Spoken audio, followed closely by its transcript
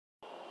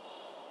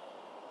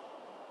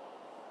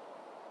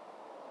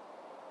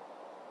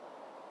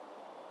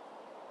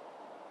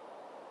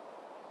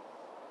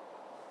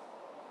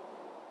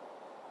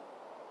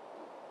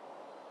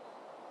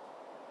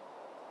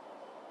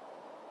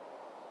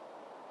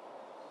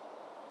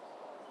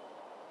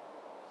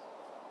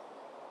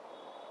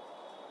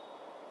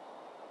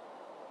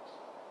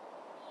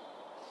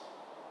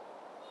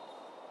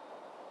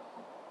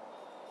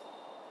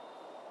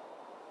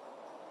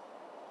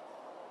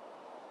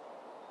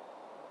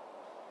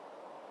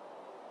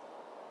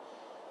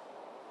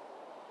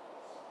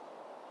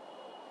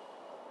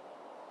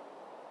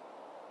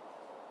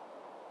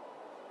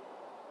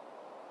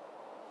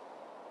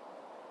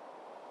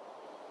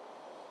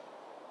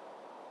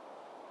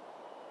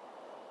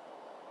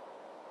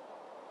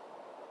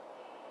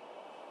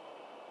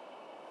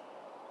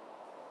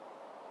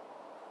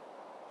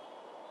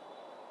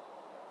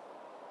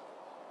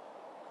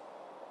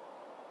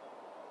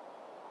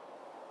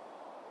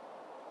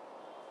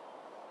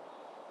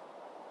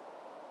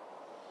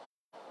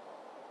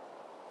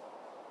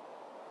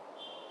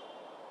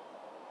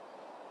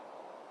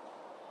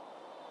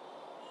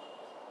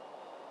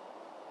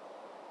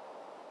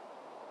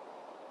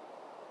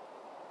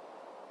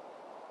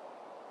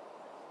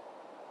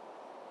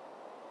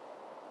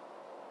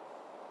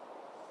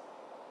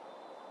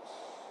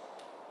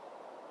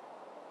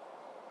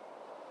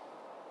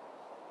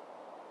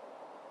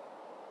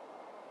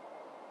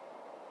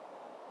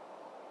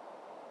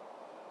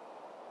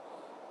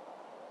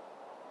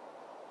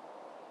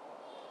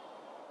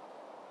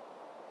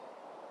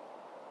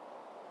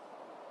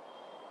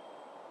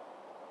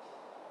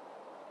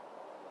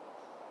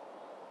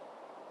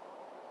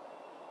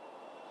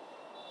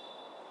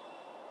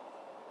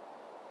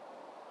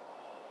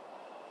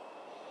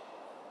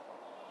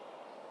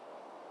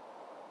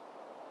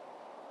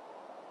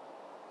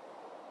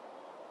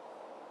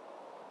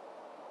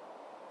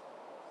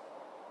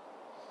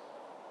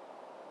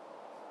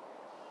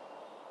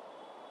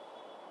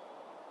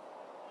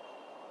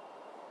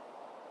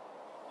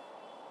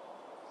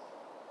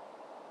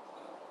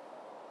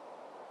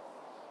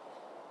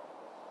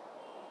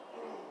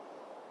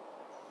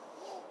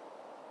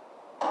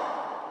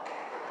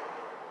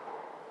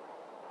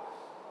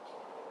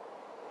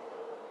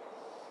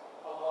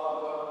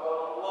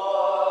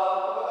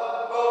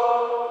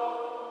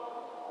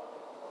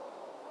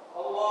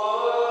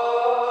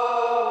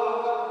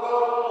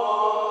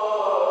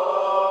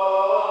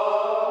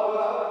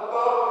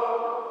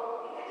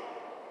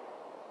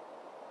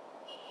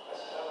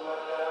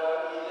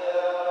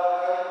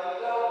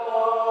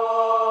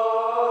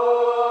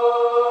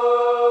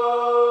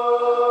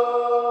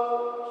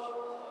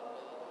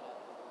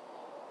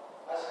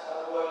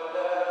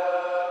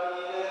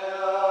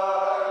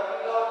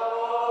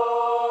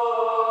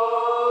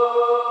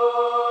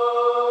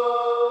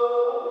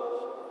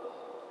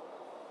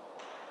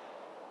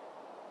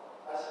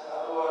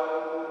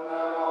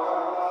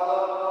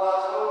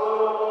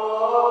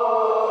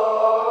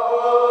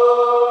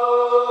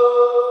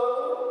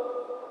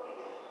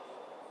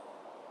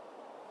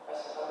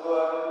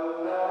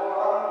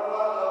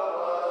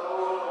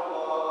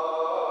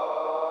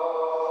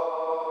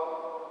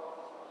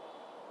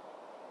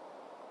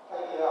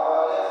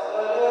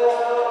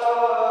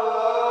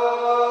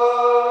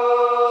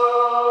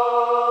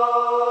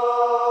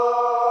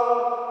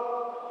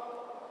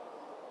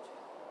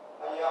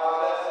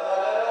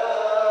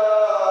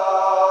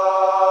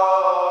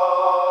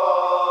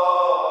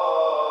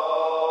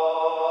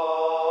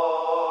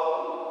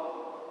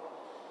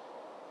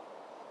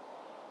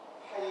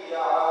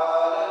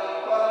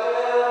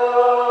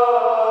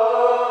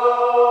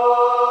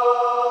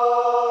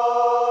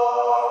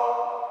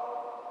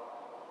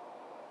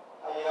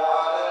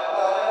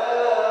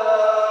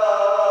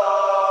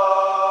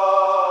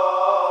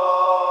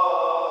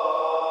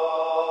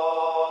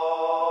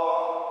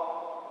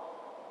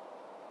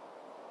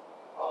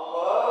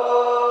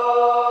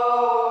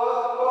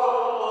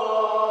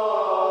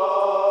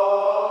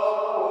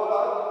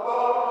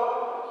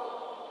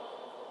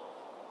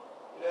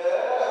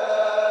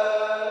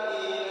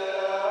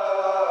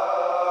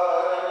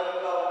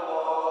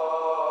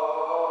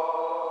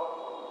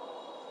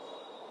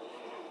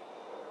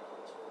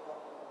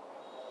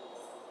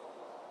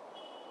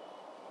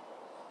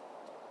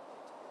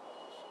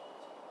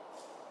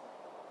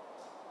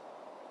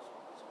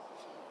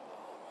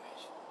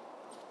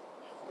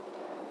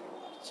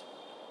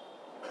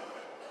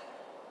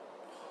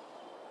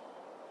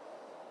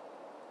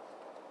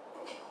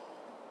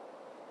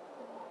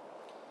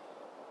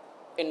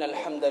إن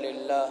الحمد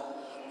لله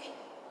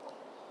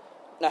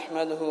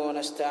نحمده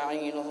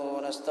ونستعينه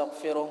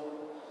ونستغفره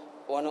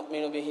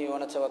ونؤمن به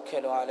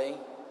ونتوكل عليه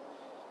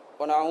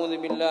ونعوذ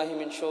بالله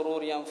من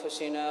شرور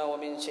أنفسنا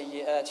ومن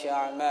سيئات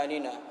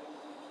أعمالنا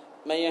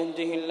من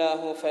يهده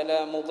الله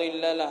فلا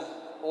مضل له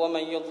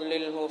ومن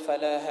يضلله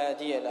فلا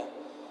هادي له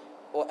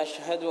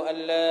وأشهد أن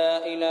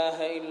لا إله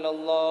إلا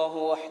الله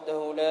وحده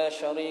لا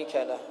شريك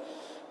له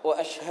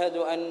وأشهد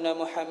أن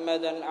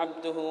محمدا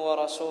عبده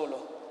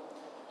ورسوله.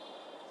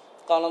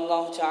 قال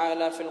الله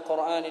تعالى في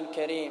القرآن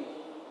الكريم: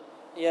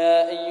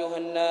 يا أيها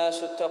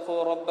الناس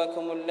اتقوا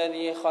ربكم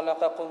الذي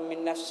خلقكم من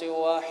نفس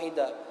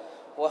واحدة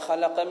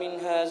وخلق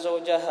منها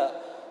زوجها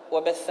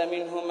وبث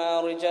منهما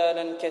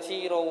رجالا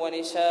كثيرا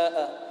ونساء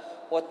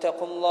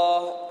واتقوا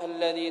الله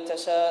الذي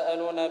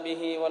تساءلون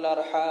به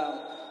والأرحام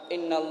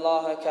إن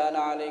الله كان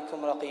عليكم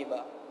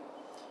رقيبا.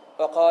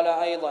 وقال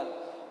أيضا: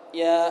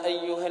 يا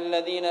أيها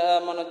الذين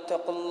آمنوا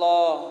اتقوا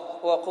الله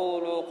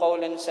وقولوا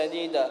قولا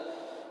سديدا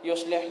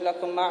يصلح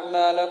لكم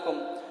أعمالكم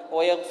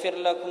ويغفر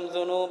لكم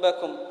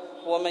ذنوبكم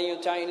ومن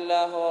يطع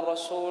الله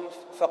والرسول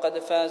فقد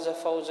فاز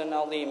فوزا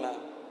عظيما.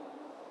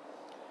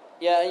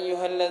 يا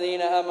أيها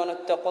الذين آمنوا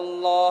اتقوا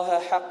الله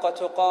حق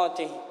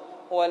تقاته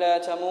ولا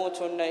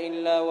تموتن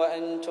إلا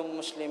وأنتم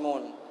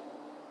مسلمون.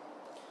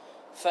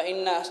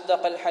 فإن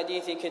أصدق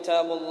الحديث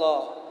كتاب الله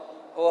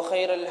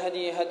وخير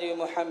الهدي هدي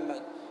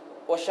محمد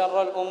وشر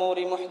الأمور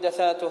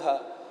محدثاتها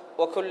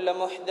وكل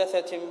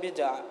محدثة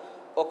بدعة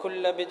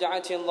وكل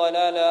بدعة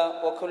ضلالة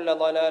وكل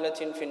ضلالة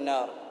في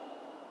النار.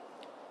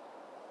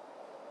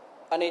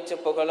 அனைத்து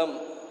புகழும்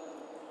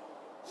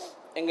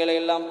எங்களை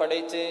எல்லாம்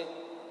படைத்து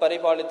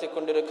பரிபாலித்துக்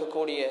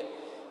கொண்டிருக்கக்கூடிய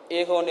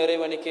ஏகோ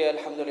நிறைவனுக்கு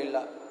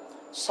அல்ஹம்துலில்லாஹ்.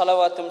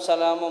 ஸலவாத்தும்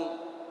சலாமும்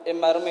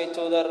எம் அருமை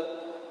தூதர்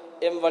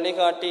எம்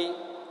வழிகாட்டி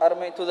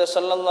அருமை தூதர்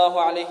ஸல்லல்லாஹு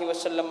அலைஹி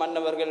வஸல்லம்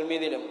அன்னவர்கள்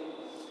மீதிலும்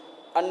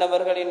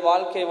அன்னவர்களின்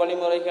வாழ்க்கை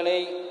வழிமுறைகளை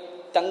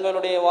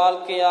தங்களுடைய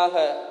வாழ்க்கையாக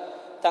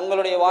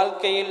தங்களுடைய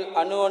வாழ்க்கையில்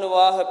அணு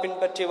அணுவாக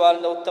பின்பற்றி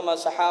வாழ்ந்த உத்தம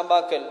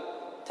சஹாபாக்கள்,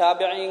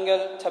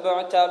 தாபிஈங்கள், தபஅ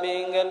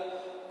தாபிஈங்கள்,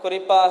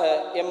 குறிப்பாக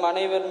எம்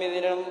அனைவர்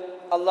மீதிலும்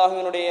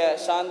அல்லாஹ்வினுடைய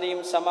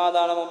சாந்தியும்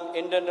சமாதானமும்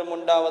என்றென்றும்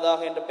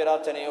உண்டாவதாக என்ற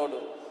பிரார்த்தனையோடு,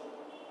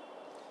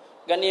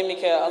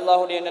 கண்ணியமிக்க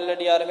அல்லாஹுடைய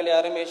நல்லடியார்களே,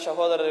 அருமை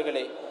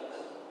சகோதரர்களே,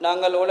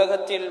 நாங்கள்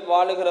உலகத்தில்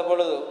வாழுகிற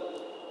பொழுது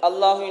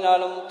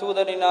அல்லாஹ்வினாலும்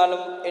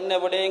தூதரினாலும் என்ன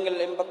விடயங்கள்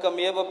எம்பக்கம்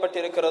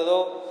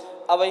ஏவப்பட்டிருக்கிறதோ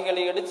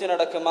அவைகளை எடுத்து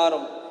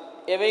நடக்குமாறும்,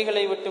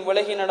 எவைகளை விட்டும்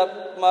விலகி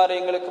நடக்குமாறு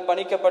எங்களுக்கு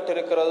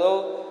பணிக்கப்பட்டிருக்கிறதோ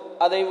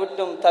அதை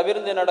விட்டும்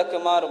தவிர்ந்து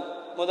நடக்குமாறும்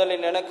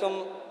முதலில் எனக்கும்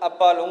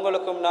அப்பால்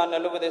உங்களுக்கும் நான்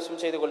நல்லுபதேசம்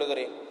செய்து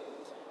கொள்கிறேன்.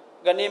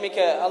 கண்ணியமிக்க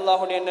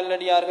அல்லாஹுடைய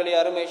நல்லடியார்களே,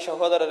 அருமை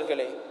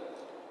சகோதரர்களே,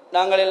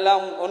 நாங்கள்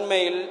எல்லாம்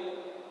உண்மையில்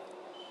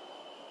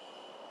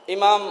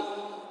இமாம்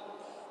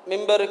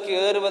மிம்பருக்கு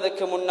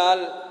ஏறுவதற்கு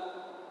முன்னால்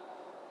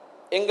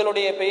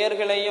எங்களுடைய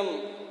பெயர்களையும்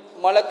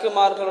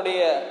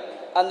மலக்குமார்களுடைய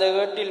அந்த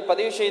ஏட்டில்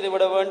பதிவு செய்து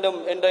விட வேண்டும்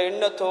என்ற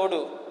எண்ணத்தோடு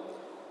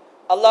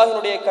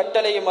அல்லாஹினுடைய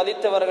கட்டளையை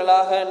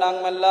மதித்தவர்களாக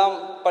நாங்கள் எல்லாம்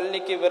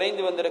பள்ளிக்கு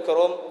விரைந்து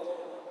வந்திருக்கிறோம்.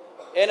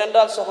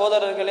 ஏனென்றால்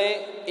சகோதரர்களே,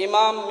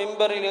 இமாம்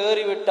மிம்பரில்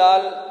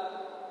ஏறிவிட்டால்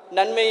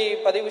நன்மையை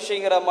பதிவு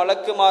செய்கிற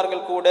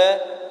மலக்குமார்கள் கூட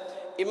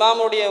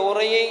இமாமுடைய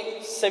உரையை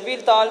செவி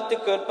தாழ்த்து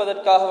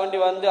கேட்பதற்காக வேண்டி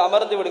வந்து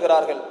அமர்ந்து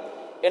விடுகிறார்கள்.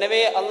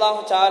 எனவே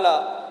அல்லாஹு தஆலா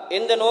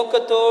எந்த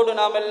நோக்கத்தோடு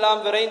நாம்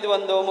எல்லாம் விரைந்து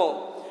வந்தோமோ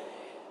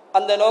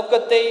அந்த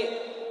நோக்கத்தை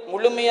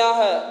முழுமையாக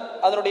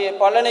அதனுடைய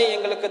பலனை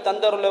எங்களுக்கு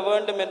தந்தருள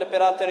வேண்டும் என்ற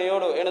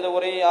பிரார்த்தனையோடு எனது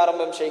உரையை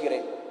ஆரம்பம்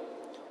செய்கிறேன்.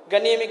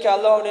 கண்ணியமிக்க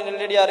அல்லாஹுடைய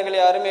நல்லடியார்களே,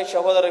 அருமை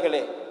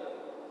சகோதரர்களே,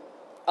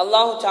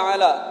 அல்லாஹு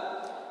தஆலா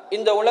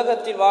இந்த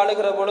உலகத்தில்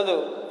வாழுகிற பொழுது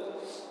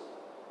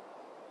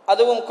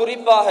அதுவும்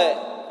குறிப்பாக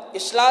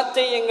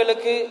இஸ்லாத்தை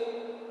எங்களுக்கு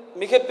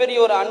மிகப்பெரிய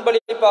ஒரு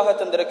அன்பளிப்பாக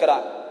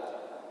தந்திருக்கிறான்.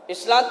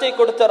 இஸ்லாத்தை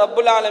கொடுத்த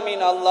ரப்புல்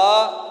ஆலமீன்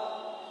அல்லாஹ்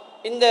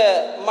இந்த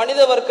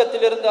மனித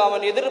வர்க்கத்திலிருந்து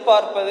அவன்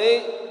எதிர்பார்ப்பது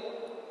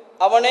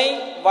அவனை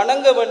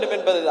வணங்க வேண்டும்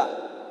என்பதுதான்.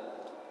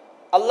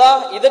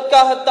 அல்லாஹ்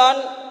இதற்காகத்தான்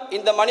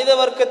இந்த மனித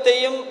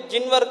வர்க்கத்தையும்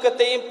ஜின்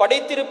வர்க்கத்தையும்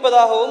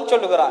படைத்திருப்பதாகவும்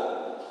சொல்லுகிறான்.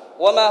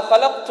 வமா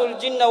ஹலக்துல்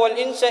ஜின்ன வல்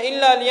இன்ஸ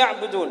இல்லா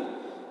லியஅ்புதூன்,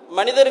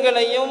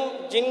 மனிதர்களையும்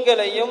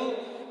ஜின்களையும்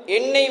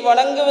என்னை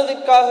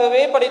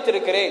வணங்குவதற்காகவே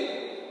படைத்திருக்கிறேன்.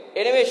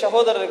 எனவே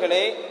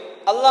சகோதரர்களே,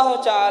 அல்லாஹு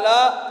தஆலா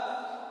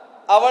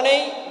அவனை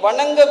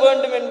வணங்க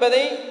வேண்டும்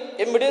என்பதை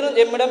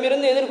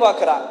எம்மிடமிருந்து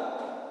எதிர்பார்க்கிறான்.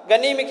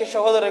 கண்ணியமிக்க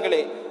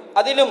சகோதரர்களே,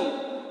 அதிலும்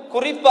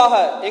குறிப்பாக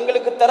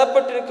எங்களுக்கு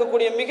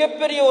தரப்பட்டிருக்கக்கூடிய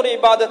மிகப்பெரிய ஒரு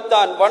இபாதத்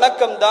தான்,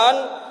 வணக்கம் தான்,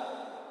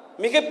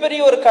 மிகப்பெரிய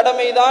ஒரு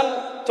கடமைதான்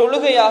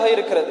தொழுகையாக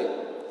இருக்கிறது.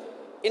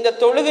 இந்த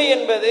தொழுகை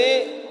என்பது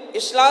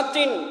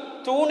இஸ்லாத்தின்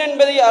தூண்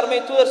என்பதை அருமை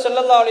தூதர்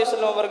ஸல்லல்லாஹு அலைஹி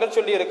வஸல்லம் அவர்கள்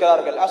சொல்லி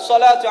இருக்கிறார்கள்.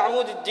 அஸ்ஸலாத்து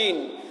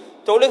அமூதுத்தீன்,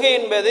 தொழுகை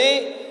என்பது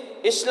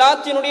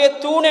இஸ்லாத்தினுடைய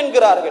தூண்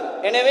என்கிறார்கள்.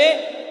 எனவே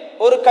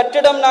ஒரு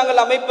கட்டிடம்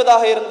நாங்கள்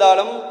அமைப்பதாக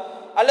இருந்தாலும்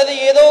அல்லது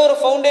ஏதோ ஒரு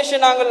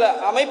ஃபவுண்டேஷன் நாங்கள்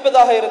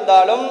அமைப்பதாக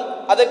இருந்தாலும்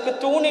அதற்கு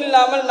தூண்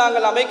இல்லாமல்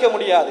நாங்கள் அமைக்க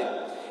முடியாது.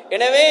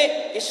 எனவே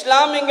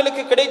இஸ்லாம்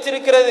எங்களுக்கு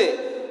கிடைத்திருக்கிறது.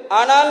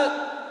 ஆனால்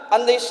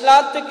அந்த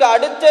இஸ்லாத்துக்கு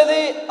அடுத்தது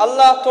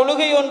அல்லாஹ்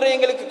தொழுகை ஒன்றை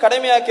எங்களுக்கு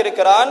கடமையாக்கி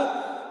இருக்கிறான்.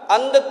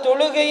 அந்த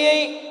தொழுகையை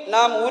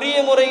நாம் உரிய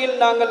முறையில்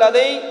நாங்கள்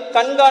அதை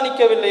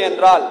கண்காணிக்கவில்லை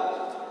என்றால்,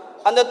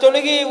 அந்த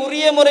தொழுகையை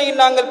உரிய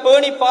முறையில் நாங்கள்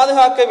பேணி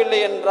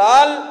பாதுகாக்கவில்லை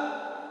என்றால்,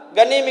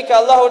 கண்ணியமிக்க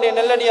அல்லாஹ்வுடைய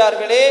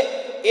நல்லடியார்களே,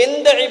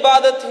 எந்த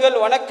இபாதத்துகள்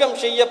வணக்கம்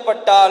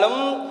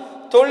செய்யப்பட்டாலும்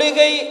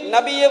தொழுகை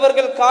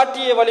நபியவர்கள்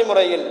காட்டிய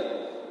வழிமுறையில்,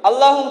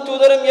 அல்லாஹ்வும்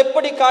தூதரும்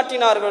எப்படி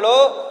காட்டினார்களோ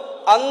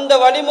அந்த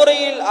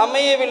வழிமுறையில்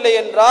அமையவில்லை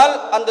என்றால்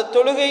அந்த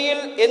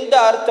தொழுகையில் எந்த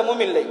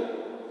அர்த்தமும் இல்லை.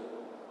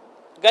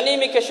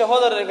 கண்ணியமிக்க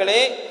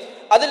சகோதரர்களே,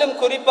 அதிலும்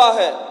குறிப்பாக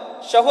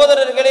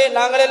சகோதரர்களே,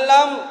 நாங்கள்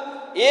எல்லாம்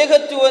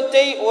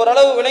ஏகத்துவத்தை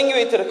ஓரளவு விளங்கி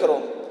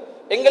வைத்திருக்கிறோம்,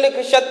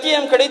 எங்களுக்கு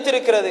சத்தியம்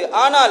கிடைத்திருக்கிறது.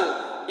 ஆனால்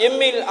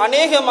எம்மில்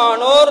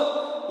அநேகமானோர்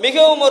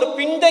மிகவும் ஒரு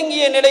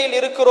பின்தங்கிய நிலையில்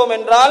இருக்கிறோம்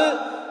என்றால்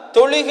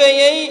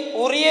தொழுகையை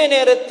உரிய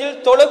நேரத்தில்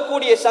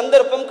தொழக்கூடிய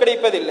சந்தர்ப்பம்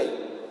கிடைப்பதில்லை.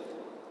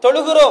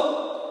 தொழுகிறோம்,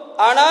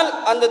 ஆனால்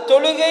அந்த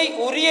தொழுகை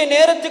உரிய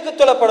நேரத்துக்கு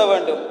தொழப்பட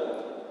வேண்டும்.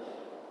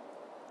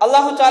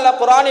 அல்லாஹ் தஆலா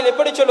குர்ஆனில்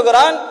எப்படி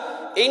சொல்கிறான்?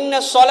 இன்ன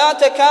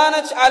ஸலாத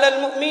கானத் அலல்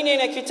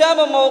முஃமினீன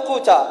கிதாபன்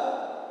மவ்கூதா,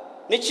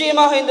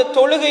 நிச்சயமாக இந்த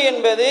தொழுகை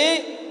என்பது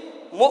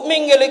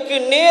முஃமின்களுக்கு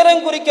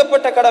நேரம்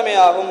குறிக்கப்பட்ட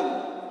கடமையாகும்.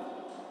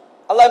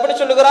 அல்லாஹ் எப்படி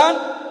சொல்லுகிறான்?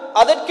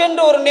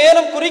 அதற்கென்று ஒரு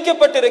நேரம்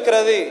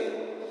குறிக்கப்பட்டிருக்கிறது.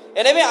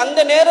 எனவே அந்த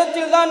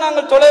நேரத்தில் தான்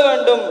நாங்கள் தொழ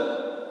வேண்டும்.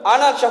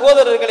 ஆனால்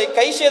சகோதரர்களை,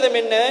 கை சேதம்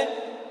என்ன?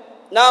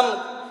 நாம்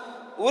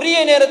உரிய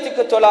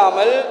நேரத்துக்கு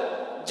தொழாமல்,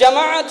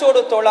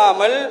 ஜமாஅத்தோடு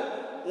தொழாமல்,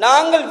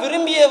 நாங்கள்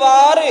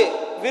விரும்பியவாறு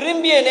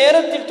விரும்பிய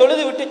நேரத்தில்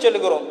தொழுது விட்டு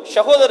செல்கிறோம்.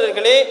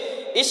 சகோதரர்களே,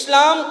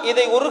 இஸ்லாம்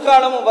இதை ஒரு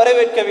காலமும்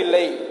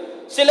வரவேற்கவில்லை.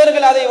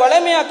 சிலர்கள் அதை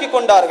வளமையாக்கி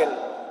கொண்டார்கள்.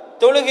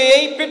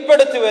 தொழுகையை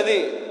பிற்படுத்துவது,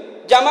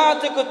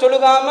 ஜமாஅத்துக்கு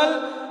தொழுகாமல்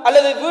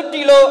அல்லது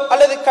வீட்டிலோ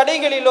அல்லது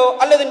கடைகளிலோ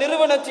அல்லது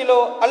நிறுவனத்திலோ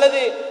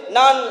அல்லது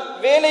நான்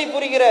வேலை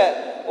புரிகிற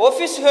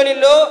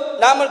ஆபீஸ்களிலோ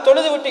நாம்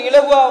தொழுது விட்டு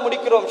இலகுவாக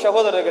முடிக்கிறோம்.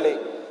 சகோதரர்களே,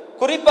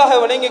 குறிப்பாக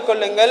விளங்கிக்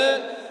கொள்ளுங்கள்,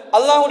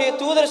 அல்லாஹ்வுடைய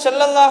தூதர்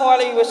ஸல்லல்லாஹு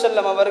அலைஹி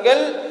வஸல்லம்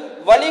அவர்கள்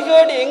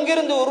வழிகேடு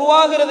எங்கிருந்து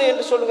உருவாகிறது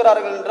என்று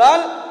சொல்கிறார்கள்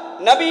என்றால்,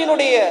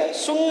 நபியினுடைய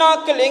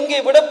சுன்னாக்கள் எங்கே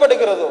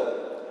விடப்படுகிறதோ,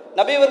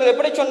 நபி அவர்கள்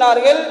எப்படி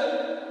சொன்னார்கள்?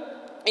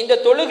 இந்த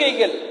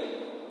தொழுகைகள்,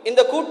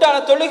 இந்த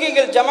கூட்டான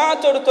தொழுகைகள்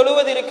ஜமாஅத்தோடு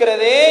தொழுவது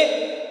இருக்கிறதே,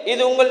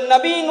 இது உங்கள்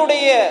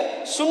நபியினுடைய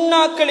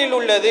சுன்னாக்களில்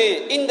உள்ளது.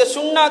 இந்த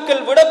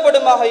சுன்னாக்கள்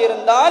விடப்படுமாக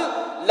இருந்தால்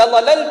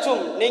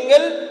லவலல்தும்,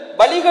 நீங்கள்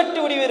வழிகட்டு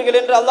விடுவீர்கள்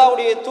என்று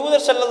அல்லாஹ்வுடைய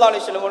தூதர் ஸல்லல்லாஹு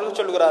அலைஹி வஸல்லம் அவர்கள்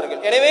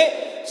சொல்கிறார்கள். எனவே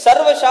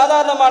சர்வ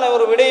சாதாரணமான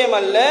ஒரு விடயம்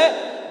அல்ல.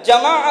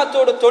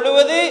 ஜமாஅத்தோடு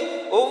தொழுவது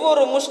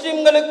ஒவ்வொரு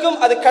முஸ்லிம்களுக்கும்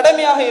அது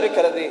கடமையாக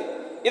இருக்கிறது.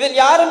 இதில்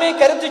யாருமே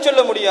கருத்து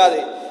சொல்ல முடியாது.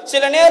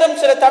 சில நேரம்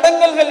சில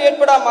தடங்கல்கள்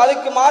ஏற்படாம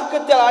அதுக்கு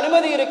மார்க்கத்தில்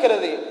அனுமதி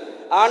இருக்கிறது.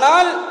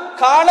 ஆனால்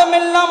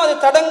காலமெல்லாம் அது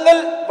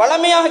தடங்கள்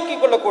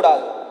வளமையாக்கிக்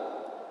கொள்ளக்கூடாது.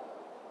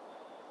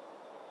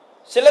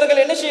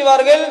 சிலர்கள் என்ன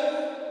செய்வார்கள்?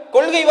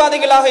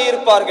 கொள்கைவாதிகளாக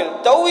இருப்பார்கள்,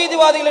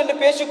 தௌஹீத்வாதிகள் என்று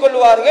பேசிக்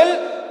கொள்வார்கள்.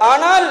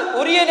 ஆனால்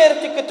உரிய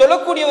நேரத்துக்கு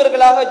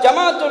தொழக்கூடியவர்களாக,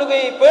 ஜமாஅத்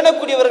தொழுகையை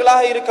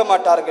பேணக்கூடியவர்களாக இருக்க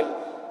மாட்டார்கள்.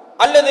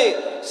 அல்லது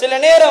சில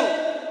நேரம்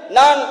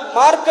நான்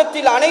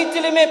மார்க்கத்தில்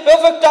அனைத்திலுமே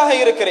பெர்ஃபெக்டாக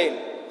இருக்கிறேன்,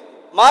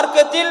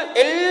 மார்க்கத்தில்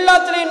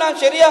எல்லாத்திலையும்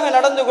நான் சரியாக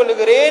நடந்து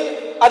கொள்கிறேன்,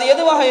 அது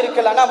எதுவாக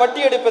இருக்கலாம், நான்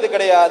வட்டி எடுப்பது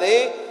கிடையாது,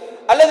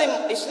 அல்லது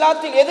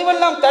இஸ்லாத்தில்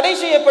எதுவெல்லாம் தடை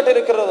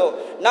செய்யப்பட்டிருக்கிறதோ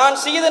நான்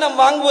சீதனம்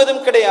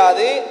வாங்குவதும்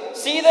கிடையாது,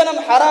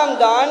 சீதனம் ஹராம்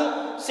தான்,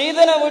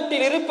 சீதன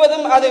வீட்டில்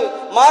இருப்பதும் அது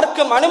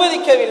மார்க்கம்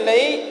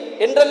அனுமதிக்கவில்லை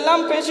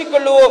என்றெல்லாம்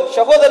பேசிக்கொள்வோம்.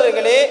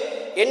 சகோதரர்களே,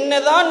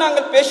 என்னதான்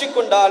நாங்கள்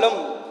பேசிக்கொண்டாலும்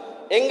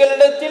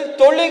எங்களிடத்தில்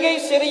தொழுகை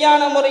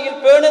சரியான முறையில்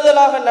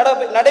பேணுதலாக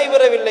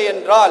நடைபெறவில்லை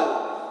என்றால்,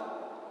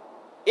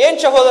 ஏன்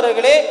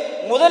சகோதரர்களே,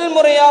 முதல்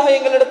முறையாக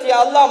எங்களிடத்தில்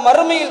அல்லாஹ்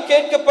மறுமையில்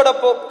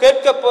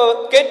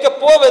கேட்க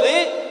போவது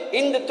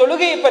இந்த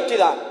தொழுகையை பற்றி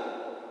தான்.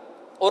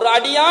 ஒரு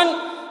அடியான்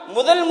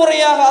முதல்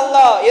முறையாக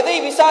அல்லாஹ் எதை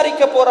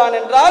விசாரிக்க போறான்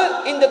என்றால்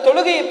இந்த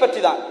தொழுகையை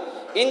பற்றி தான்.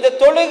 இந்த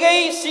தொழுகை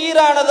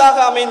சீரானதாக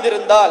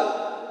அமைந்திருந்தால்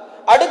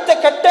அடுத்த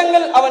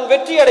கட்டங்கள் அவன்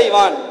வெற்றி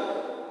அடைவான்.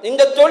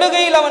 இந்த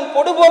தொழுகையில் அவன்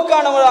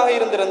பொடுபோக்கானவனாக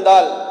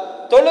இருந்திருந்தால்,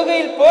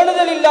 தொழுகையில்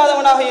பேணுதல்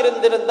இல்லாதவனாக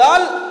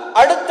இருந்திருந்தால்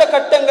அடுத்த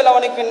கட்டங்கள்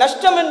அவனுக்கு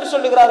நஷ்டம் என்று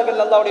சொல்லுகிறார்கள்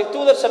அல்லாஹ்வுடைய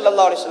தூதர்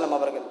ஸல்லல்லாஹு அலைஹி வஸல்லம்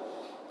அவர்கள்.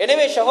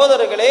 எனவே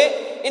சகோதரர்களே,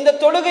 இந்த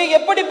தொழுகை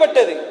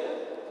எப்படிப்பட்டது,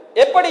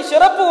 எப்படி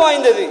சிறப்பு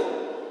வாய்ந்தது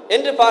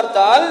என்று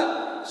பார்த்தால்,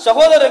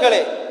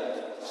 சகோதரர்களே,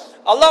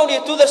 அல்லாஹ்வுடைய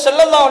தூதர்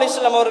ஸல்லல்லாஹு அலைஹி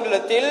வஸல்லம்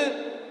அவர்களிடத்தில்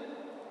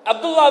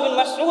அப்துல்லா பின்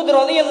மஸ்ஊத்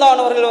ரலியல்லாஹு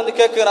அன்ஹு அவர்கள் வந்து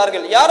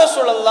கேட்கிறார்கள், யா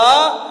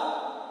ரசூலல்லாஹ்,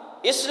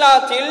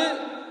 இஸ்லாத்தில்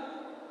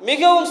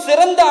மிகவும்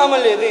சிறந்த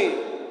அமல் எது?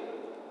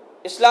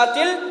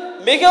 இஸ்லாத்தில்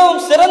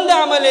மிகவும் சிறந்த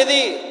அமல்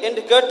எது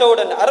என்று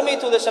கேட்டவுடன் அருமை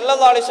தூதர்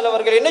ஸல்லல்லாஹு அலைஹி வஸல்லம்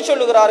அவர்கள் என்ன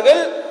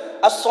சொல்லுகிறார்கள்?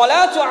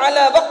 அஸ்ஸலாத்து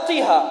அலா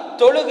வக்திஹா,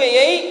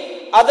 தொழுகையை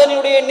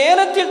அதனுடைய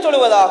நேரத்தில்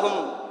தொழுவதாகும்.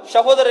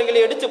 சகோதரர்களை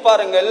எடுத்து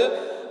பாருங்கள்,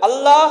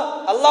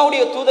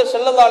 அல்லாஹ்வுடைய தூதர்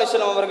ஸல்லல்லாஹு அலைஹி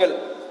வஸல்லம் அவர்கள்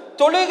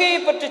தொழுகையை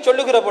பற்றி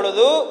சொல்லுகிற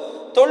பொழுது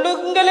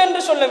தொழுங்கள்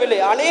என்று சொல்லவில்லை.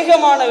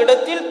 அநேகமான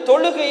இடத்தில்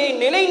தொழுகையை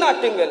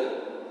நிலைநாட்டுங்கள்,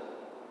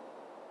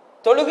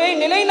 தொழுகையை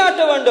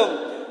நிலைநாட்ட வேண்டும்,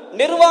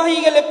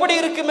 நிர்வாகிகள் எப்படி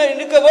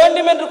இருக்க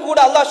வேண்டும் என்று கூட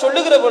அல்லாஹ்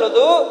சொல்லுகிற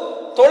பொழுது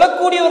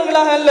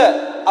தொழக்கூடியவர்களாக அல்ல,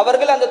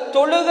 அவர்கள் அந்த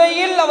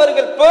தொழுகையில்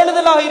அவர்கள்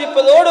பேணுதலாக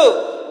இருப்பதோடு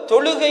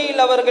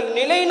தொழுகையில் அவர்கள்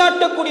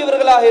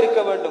நிலைநாட்டக்கூடியவர்களாக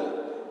இருக்க வேண்டும்.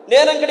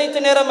 நேரம் கிடைத்த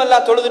நேரம்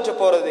எல்லாம் தொழுதுட்டு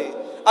போறது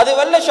அது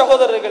வல்ல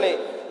சகோதரர்களே.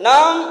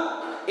 நாம்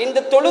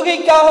இந்த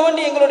தொழுகைக்காக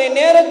வேண்டி எங்களுடைய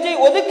நேரத்தை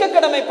ஒதுக்க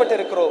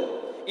கடமைப்பட்டிருக்கிறோம்.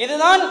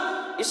 இதுதான்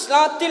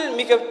இஸ்லாத்தில்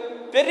மிக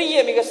பெரிய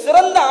மிக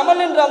சிறந்த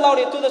அமல் என்று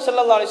அல்லாஹ்வுடைய தூதர்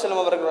ஸல்லல்லாஹு அலைஹி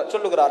வஸல்லம் அவர்கள்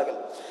சொல்லுகிறார்கள்.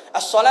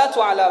 அஸ்ஸலாத்து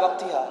அலா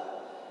வக்திஹா.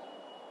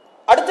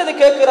 அடுத்தது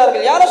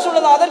கேட்கிறார்கள், யா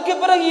ரசூலல்லாஹ், அதற்கு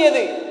பிறகு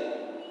எது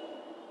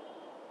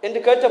என்று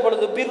கேட்ட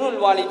பொழுது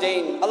பிர்ருல்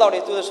வாலிதைன்.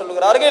 அல்லாஹ்வுடைய தூதர்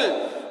சொல்லுகிறார்கள்,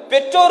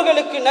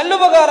 பெற்றோர்களுக்கு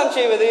நல்லுபகாரம்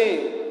செய்வது.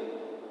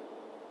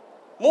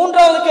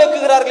 மூன்றாவது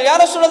கேட்கிறார்கள், யா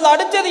ரசூலல்லாஹ்,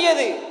 அடுத்தது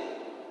எது?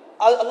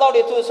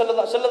 அல்லாஹ்வுடைய தூதர்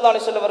ஸல்லல்லாஹு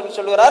அலைஹி வஸல்லம் அவர்கள்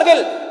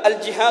சொல்லுகிறார்கள், அல்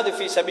ஜிஹாது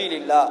ஃபீ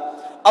சபீலில்லாஹ்,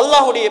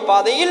 அல்லாஹ்வுடைய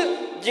பாதையில்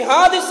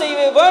ஜிஹாது செய்ய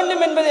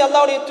வேண்டும் என்பதை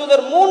அல்லாஹ்வுடைய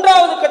தூதர்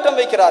மூன்றாவது கட்டம்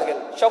வைக்கிறார்கள்.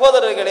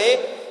 சகோதரர்களே,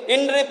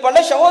 இன்று பல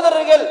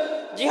சகோதரர்கள்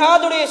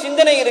ஜிஹாதுடைய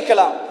சிந்தனை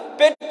இருக்கலாம்,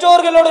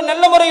 பெற்றோர்களோடு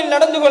நல்ல முறையில்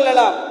நடந்து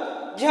கொள்ளலாம்,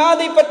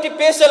 ஜிஹாதை பற்றி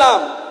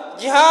பேசலாம்.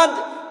 ஜிஹாத்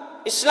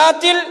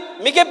இஸ்லாத்தில்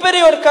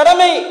மிகப்பெரிய ஒரு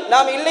கடமை,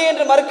 நாம் இல்லை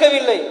என்று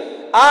மறுக்கவில்லை.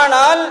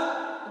 ஆனால்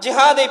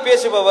ஜிஹாதை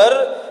பேசுபவர்,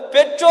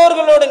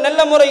 பெற்றோர்களோடு நல்ல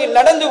முறையில்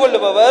நடந்து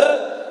கொள்ளுபவர்,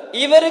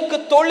 இவருக்கு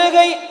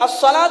தொழுகை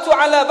அஸ்ஸலாத்து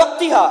அலா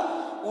வக்திஹா,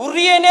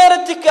 உரிய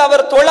நேரத்துக்கு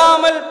அவர்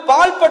தொழாமல்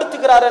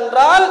பால்படுத்துகிறார்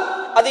என்றால்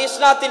அது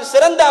இஸ்லாத்தில்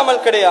சிறந்த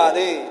அமல்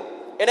கிடையாது.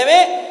 எனவே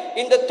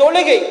இந்த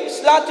தொழுகை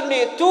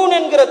இஸ்லாத்தினுடைய தூண்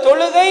என்கிற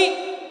தொழுகை,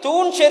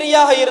 தூண்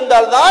சரியாக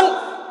இருந்தால்தான்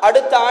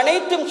அடுத்த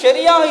அனைத்தும்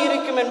சரியாக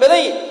இருக்கும்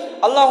என்பதை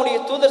அல்லாஹ்வுடைய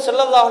தூதர்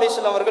ஸல்லல்லாஹு அலைஹி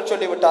வஸல்லம் அவர்கள்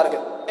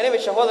சொல்லிவிட்டார்கள். எனவே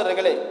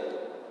சகோதரர்களே,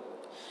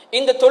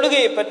 இந்த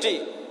தொழுகையை பற்றி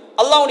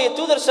அல்லாஹ்வுடைய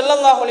தூதர்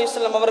ஸல்லல்லாஹு அலைஹி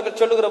வஸல்லம் அவர்கள்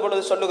சொல்லுகிற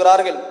பொழுது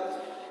சொல்லுகிறார்கள்,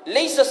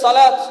 லைஸ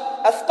ஸலாத்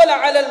அஸ்கல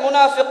அலல்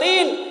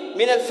முனாஃபிகீன்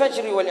மினல்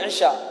ஃபஜ்ர் வல்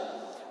இஷா.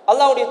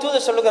 அல்லாஹ்வுடைய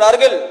தூதர்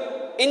சொல்லுகிறார்கள்,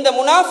 இந்த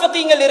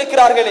முனாஃபிகீன்கள்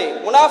இருக்கிறார்களே,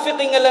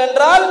 முனாஃபிகீன்கள்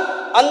என்றால்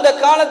அந்த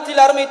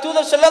காலத்தில் அருமை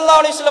தூதர் ஸல்லல்லாஹு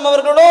அலைஹி வஸல்லம்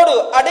அவர்களோடு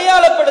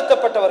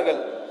அடையாளப்படுத்தப்பட்டவர்கள்.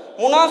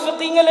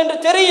 முனாஃபிகீன்கள் என்று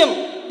தெரியும்,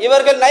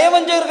 இவர்கள்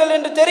நயவஞ்சகர்கள்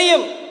என்று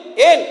தெரியும்.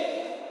 ஏன்?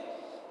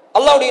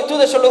 அல்லாஹ்வுடைய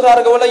தூதர்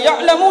சொல்லுகிறார்கள், வல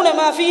யஅலமூன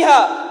மா ஃபீஹா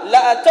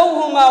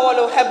லஅதௌஹுமா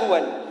வலு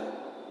ஹப்வன்.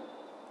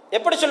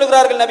 எப்படி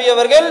சொல்லுகிறார்கள் நபி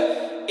அவர்கள்?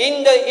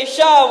 இந்த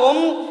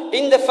இஷாவும்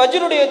இந்த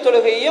ஃபஜ்ருடைய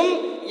தொழுகையும்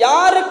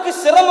யாருக்கு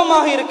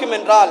சிரமமாக இருக்கும்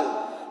என்றால்,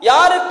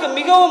 யாருக்கு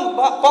மிகவும்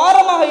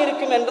பாரமாக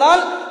இருக்கும்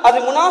என்றால் அது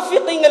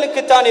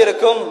முனாஃபிகீன்களுக்கு தான்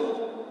இருக்கும்.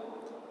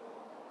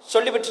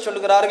 சொல்லிவிட்டு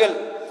சொல்லுகிறார்கள்,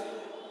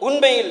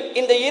 உண்மையில்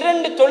இந்த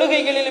இரண்டு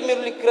தொழுகைகளிலும்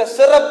இருக்கிற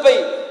சிறப்பை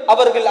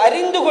அவர்கள்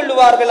அறிந்து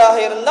கொள்வார்களாக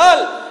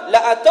இருந்தால்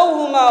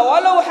லஅதௌஹுமா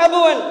வலௌ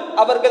ஹப்வன்,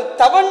 அவர்கள்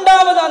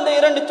தவண்டாவது அந்த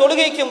இரண்டு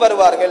தொழுகைக்கும்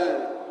வருவார்கள்.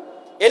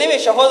 எனவே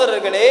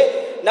சகோதரர்களே,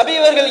 நபி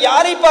அவர்கள்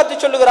யாரை பார்த்து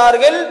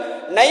சொல்லுகிறார்கள்?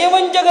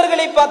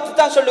 நயவஞ்சகர்களை பார்த்து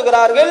தான்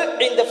சொல்லுகிறார்கள்,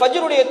 இந்த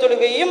ஃபஜ்ருடைய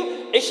தொழுகையும்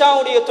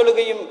இஷாவுடைய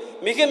தொழுகையும்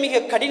மிக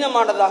மிக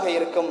கடினமானதாக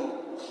இருக்கும்.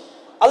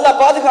 அல்லாஹ்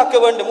பாதுகாக்க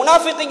வேண்டும்.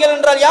 முனாஃபிகீன்கள்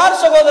என்றால்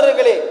யார்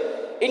சகோதரர்களே?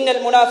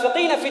 இன்னல்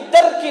முனாஃபிகீன ஃபி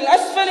தர்கில்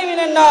அஸ்ஃபலி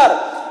மினன் நார்.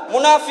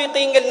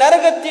 முனாஃபிகீன்கள்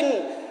நரகத்தின்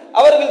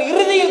அவர்கள்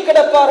இறுதியில்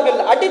கிடப்பார்கள்,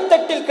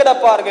 அடித்தட்டில்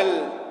கிடப்பார்கள்.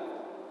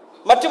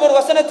 மற்றொரு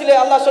வசனத்திலே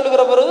அல்லாஹ்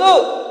சொல்லுகிற பொழுது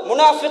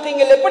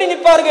முனாஃபிகீன்கள் எப்படி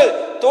நிற்பார்கள்?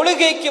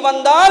 தொழுகைக்கு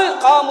வந்தால்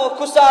காமு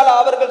குசாலா,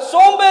 அவர்கள்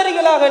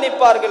சோம்பேறிகளாக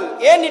நிற்பார்கள்.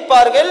 ஏன்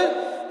நிற்பார்கள்?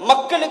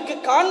 மக்களுக்கு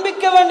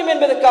காண்பிக்க வேண்டும்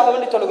என்பதற்காக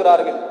வேண்டி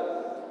சொல்லுகிறார்கள்.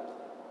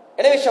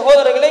 எனவே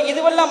சகோதரர்களே,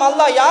 இதுவெல்லாம்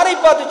அல்லாஹ் யாரை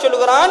பார்த்து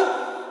சொல்லுகிறான்?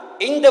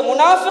 இந்த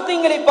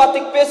முனாஃபிகீன்களை பார்த்து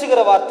பேசுகிற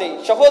வார்த்தை.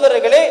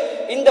 சகோதரர்களே,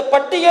 இந்த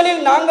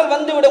பட்டியலில் நாங்கள்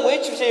வந்துவிட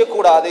முயற்சி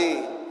செய்யக்கூடாது,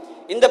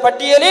 இந்த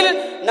பட்டியலில்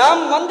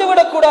நாம்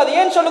வந்துவிடக் கூடாது.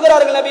 ஏன்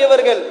சொல்லுகிறார்கள் நபி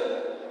அவர்கள்?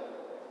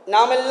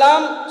 நாம்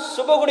எல்லாம்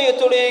சுபகுடைய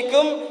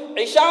தொழுகைக்கும்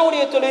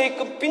இஷாவுடைய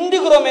தொழுகைக்கும்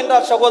பிந்துகிறோம்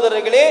என்றால்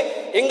சகோதரர்களே,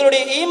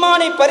 எங்களுடைய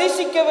ஈமானை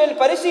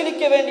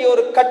பரிசீலிக்க வேண்டிய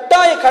ஒரு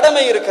கட்டாய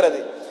கடமை இருக்கிறது.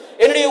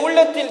 என்னுடைய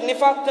உள்ளத்தில்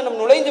நிஃபாக்தனம்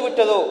நுழைந்து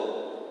விட்டதோ,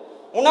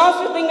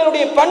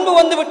 முனாஃபிகீன்களுடைய பண்பு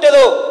வந்து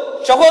விட்டதோ?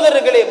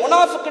 சகோதரர்களே,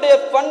 முனாஃபிக்குடைய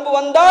பண்பு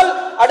வந்தால்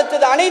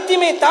அடுத்தது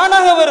அனைத்துமே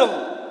தானாக வரும்.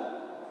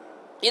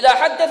 இதா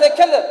ஹத்தத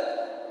கதப்,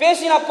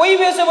 பேசினா பொய்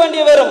பேச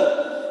வேண்டிய வரும்.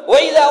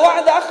 வைதா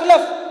வஅத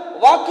அக்லஃப்,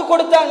 வாக்கு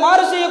கொடுத்தால்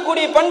மாறு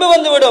செய்யக்கூடிய பண்பு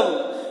வந்துவிடும்.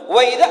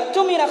 வைதா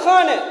துமின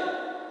கான,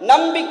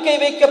 நம்பிக்கை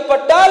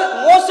வைக்கப்பட்டால்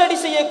மோசடி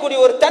செய்யக்கூடிய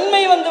ஒரு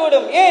தன்மை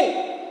வந்துவிடும். ஏன்?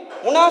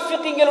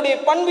 முனாஃபிகீன்களுடைய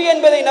பண்பு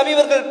என்பதை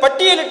நபிவர்கள்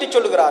பட்டியலிட்டு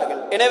சொல்லுகிறார்கள்.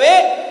 எனவே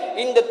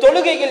இந்த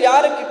தொழுகைகள்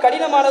யாருக்கு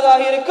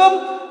கடினமானதாக இருக்கும்?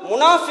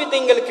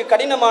 முனாஃபிகீன்களுக்கு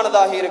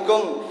கடினமானதாக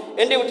இருக்கும்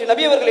என்று விட்டு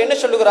நபி அவர்கள் என்ன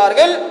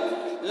சொல்லுகிறார்கள்?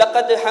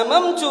 லகத்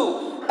ஹமம்து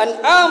அன்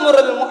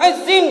ஆமுரல்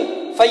முஅஸ்ஸின்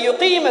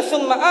ஃபயுகீம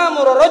ثم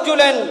ஆமுர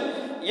ரஜுலன்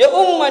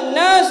யஉம்ம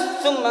الناس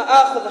ثم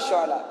ஆخذ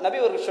ஷுஅலா. நபி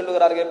அவர்கள்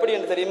சொல்லுகிறார்கள் எப்படி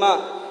என்று தெரியுமா?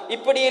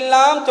 இப்படி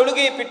எல்லாம்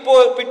தொழுகையை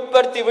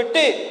பிற்படுத்தி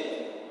விட்டு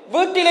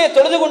வீட்டிலே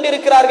தொழுது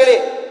கொண்டிருக்கிறார்களே,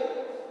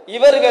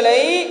 இவர்களை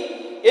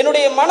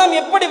என்னுடைய மனம்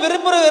எப்படி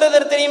விரும்புகிறது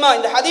தெரியுமா?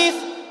 இந்த ஹதீஸ்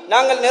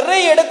நாங்கள்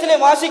நிறைய இடத்திலே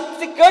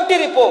வாசித்து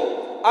கேட்டிருப்போம்.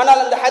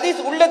 ஆனால் அந்த ஹதீஸ்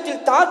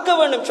உள்ளத்தில் தாக்க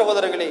வேண்டும்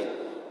சகோதரர்களே.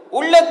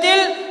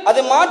 உள்ளத்தில் அது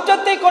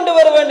மாற்றத்தை கொண்டு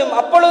வர வேண்டும்.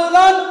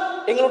 அப்பொழுதுதான்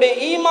எங்களுடைய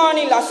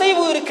ஈமானில்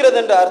அசைவு இருக்கிறது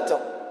என்ற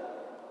அர்த்தம்.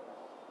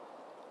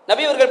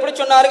 நபி அவர்கள் எப்படி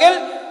சொன்னார்கள்?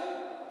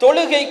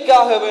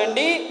 தொழுகைக்காக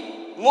வேண்டி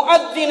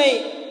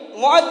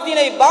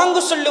முஅத்தினை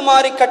பாங்கு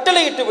சொல்லுமாறு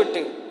கட்டளையிட்டு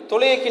விட்டு,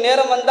 தொழுகைக்கு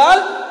நேரம்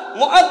வந்தால்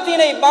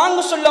முஅத்தினை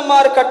பாங்கு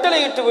சொல்லுமாறு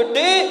கட்டளையிட்டு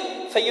விட்டு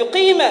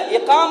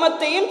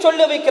இகாமத்தையும் சொல்ல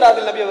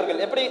வைக்கிறார்கள். நபி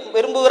அவர்கள் எப்படி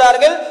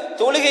விரும்புகிறார்கள்?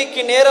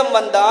 தொழுகைக்கு நேரம்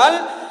வந்தால்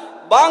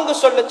பாங்கு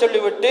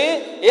சொல்லிவிட்டு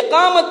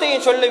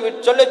இகாமத்தையும்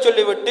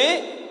சொல்லிவிட்டு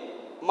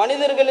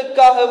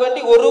மனிதர்களுக்காக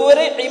வேண்டி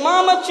ஒருவரை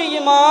இமாமத்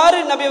செய்யுமாறு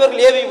நபி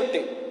அவர்கள் ஏவி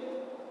விட்டு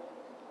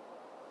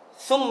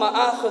சும்ம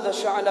ஆஹுத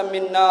ஷஅலம்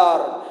மின்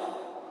நார்,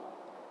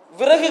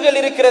 விறகுகள்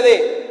இருக்கிறதே,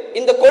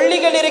 இந்த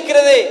கொள்ளிகள்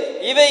இருக்கிறதே,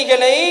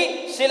 இவைகளை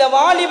சில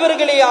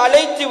வாலிபர்களை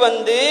அழைத்து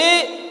வந்து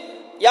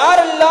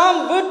யாரெல்லாம்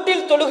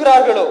வீட்டில்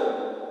தொழுகிறார்களோ,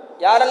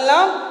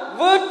 யாரெல்லாம்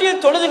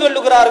வீட்டில் தொழுது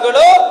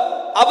கொள்ளுகிறார்களோ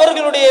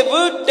அவர்களுடைய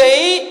வீட்டை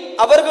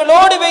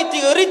அவர்களோடு வைத்து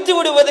எரித்து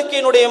விடுவதற்கு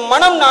என்னுடைய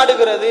மனம்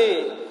நாடுகிறது.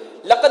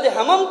 லகத்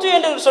ஹமம்து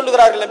என்று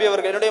சொல்லுகிறார்கள் நபி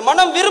அவர்கள். என்னுடைய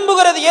மனம்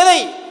விரும்புகிறது எதை?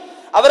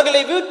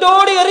 அவர்களை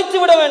வீட்டோடு எரித்து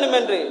விட வேண்டும்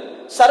என்று.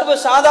 சர்வ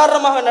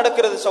சாதாரணமாக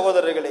நடக்கிறது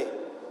சகோதரர்களே.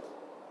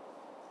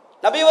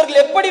 நபி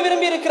அவர்கள் எப்படி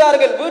விரும்பி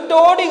இருக்கிறார்கள்?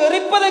 வீட்டோடு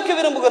எரிப்பதற்கு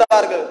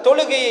விரும்புகிறார்கள்.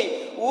 தொழுகையை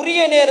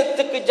உரிய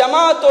நேரத்துக்கு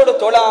ஜமாத்தோடு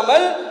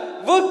தொழாமல்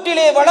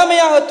வீட்டிலே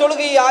வளமையாக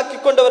தொழுகையை ஆக்கி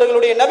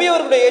கொண்டவர்களுடைய நபி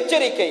அவர்களுடைய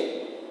எச்சரிக்கை.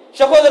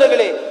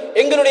 சகோதரர்களே,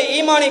 எங்களுடைய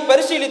ஈமானை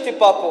பரிசீலித்து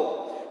பார்ப்போம்.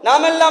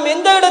 நாம் எல்லாம்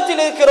எந்த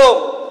இடத்தில் இருக்கிறோம்?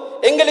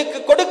 எங்களுக்கு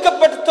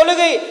கொடுக்கப்பட்ட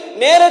தொழுகை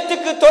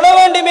நேரத்துக்கு தொழ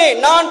வேண்டுமே,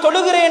 நான்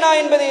தொழுகிறேனா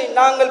என்பதை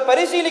நாங்கள்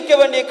பரிசீலிக்க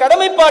வேண்டிய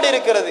கடமைப்பாடு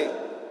இருக்கிறது.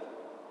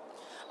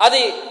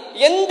 அது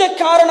எந்த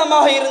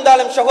காரணமாக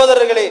இருந்தாலும்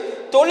சகோதரர்களே,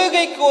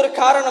 தொழுகைக்கு ஒரு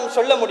காரணம்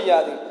சொல்ல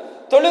முடியாது.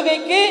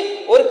 தொழுகைக்கு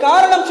ஒரு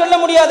காரணம் சொல்ல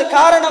முடியாது.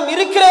 காரணம்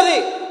இருக்கிறது,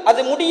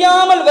 அது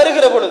முடியாமல்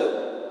வருகிற பொழுது,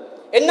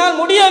 என்னால்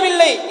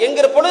முடியவில்லை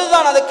என்கிற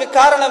பொழுதுதான் அதுக்கு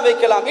காரணம்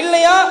வைக்கலாம்.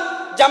 இல்லையா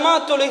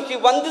ஜமாத் தொழுகைக்கு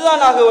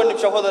வந்துதான் ஆக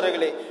வேண்டும்.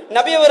 சகோதரர்களே,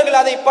 நபி அவர்கள்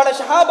அதை பல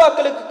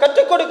சஹாபாக்களுக்கு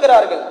கற்றுக்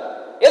கொடுக்கிறார்கள்.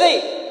 எதை?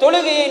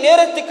 தொழுகையை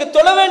நேரத்துக்கு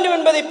தொழ வேண்டும்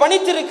என்பதை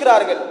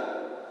பணித்திருக்கிறார்கள்.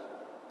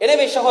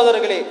 எனவே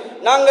சகோதரர்களே,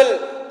 நாங்கள்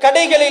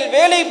கடைகளில்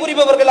வேலை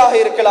புரிபவர்களாக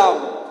இருக்கலாம்,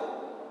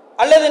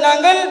 அல்லது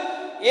நாங்கள்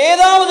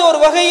ஏதாவது ஒரு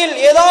வகையில்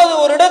ஏதாவது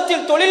ஒரு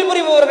இடத்தில் தொழில்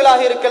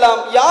புரிபவர்களாக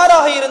இருக்கலாம்.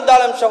 யாராக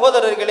இருந்தாலும்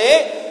சகோதரர்களே,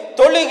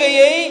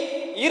 தொழுகையை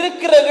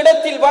இருக்கிற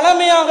இடத்தில்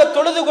வளமையாக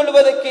தொழுது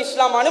கொள்வதற்கு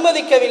இஸ்லாம்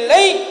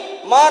அனுமதிக்கவில்லை.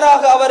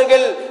 மாறாக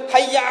அவர்கள்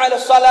ஹய்யா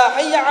அலல் ஸலா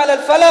ஹய்யா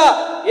அலல் ஃபலா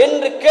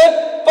என்று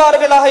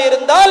கேட்பார்களாக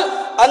இருந்தால்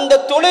அந்த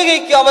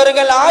தொழுகைக்கு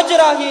அவர்கள்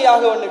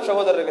ஆஜராகியாக வேண்டும்.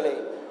 சகோதரர்களே,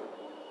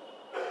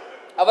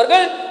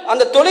 அவர்கள்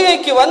அந்த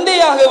தொழுகைக்கு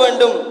வந்தேயாக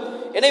வேண்டும்.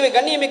 எனவே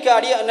கண்ணியமிக்க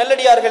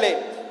நல்லடியார்களே,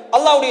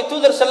 அல்லாஹ்வுடைய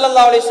தூதர்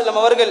ஸல்லல்லாஹு அலைஹி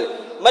வஸல்லம் அவர்கள்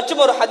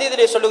மற்றும் ஒரு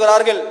ஹதீஸிலே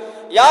சொல்லுகிறார்கள்,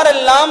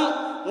 யாரெல்லாம்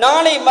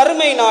நாளை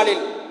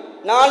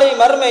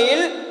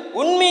மறுமையில்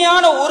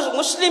உண்மையான ஒரு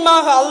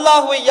முஸ்லிமாக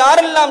அல்லாஹ்வை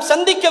யாரெல்லாம்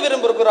சந்திக்க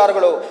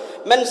விரும்புகிறார்களோ,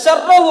 மன்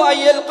ஸர்ரஹு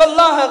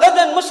அய்யல்கல்லாஹ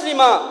கதன்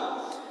முஸ்லிமா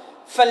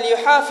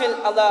ஃபல்யுஹாஃபில்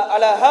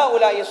அலா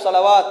ஹாஉலாஇ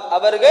ஸலவாத்,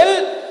 அவர்கள்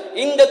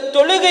இந்த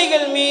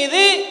தொழுகைகள்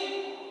மீது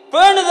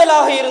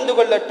பேணுதலாக இருந்து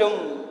கொள்ளட்டும்.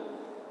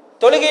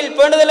 தொழுகையில்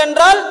பேணுதல்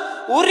என்றால்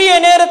உரிய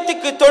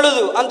நேரத்துக்கு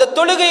தொழுது அந்த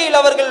தொழுகையில்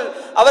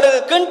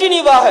அவர்கள்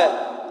கண்டினியூவாக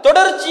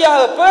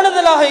தொடர்ச்சியாக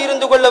பேணுதலாக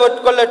இருந்து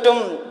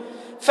கொள்ளட்டும்.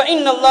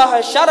 فإن الله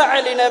شرع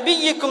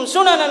لنبيكم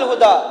سنن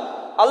الهدى,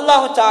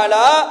 அல்லாஹ்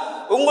தஆலா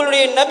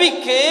உங்களுடைய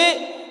நபிக்கு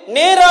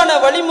நேரான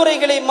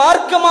வழிமுறைகளை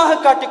மார்க்கமாக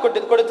காட்டிக்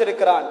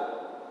கொடுத்திருக்கிறான்.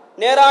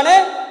 நேரான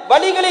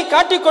வழிகளை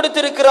காட்டிக்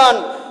கொடுத்திருக்கிறான்.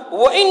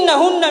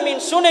 وإنهن من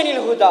سنن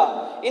الهدى,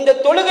 இந்த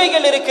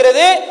தொழுகைகள்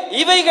இருக்கிறதே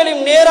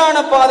இவைகளும் நேரான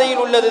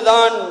பாதையில்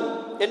உள்ளதுதான்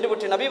என்று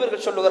விட்டு நபி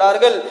அவர்கள்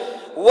சொல்லுகிறார்கள்,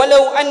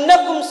 وَلَوْ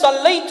أَنَّكُمْ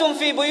صَلَّيْتُمْ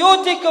فِي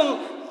بُيُوتِكُمْ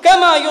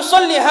كَمَا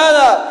يُصَلِّي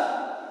هَذَا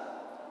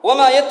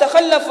وَمَا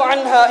يَتَخَلَّفُ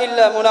عَنْهَا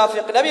إِلَّا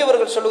مُنَافِقٌ. நபி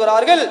அவர்கள்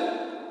சொல்லுகிறார்கள்,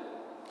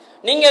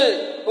 நீங்கள்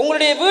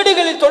உங்களுடைய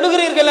வீடுகளில்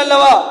தொழுகிறீர்கள்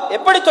அல்லவா?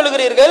 எப்படி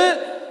தொழுகிறீர்கள்?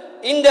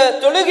 இந்த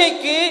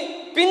தொழுகைக்கு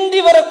பிந்தி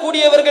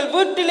வரக்கூடியவர்கள்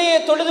வீட்டிலேயே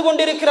தொழுது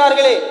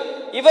கொண்டிருக்கிறார்களே,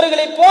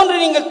 இவர்களை போன்று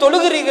நீங்கள்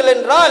தொழுகிறீர்கள்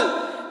என்றால்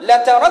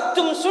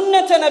லதரக்தும்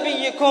சுன்னத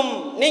நபியிக்கும்,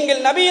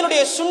 நீங்கள்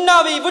நபியினுடைய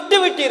சுன்னாவை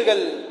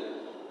விட்டுவிட்டீர்கள்.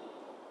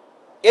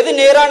 எது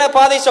நேரான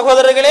பாதை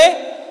சகோதரர்களே?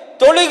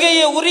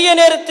 தொழுகையை உரிய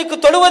நேரத்துக்கு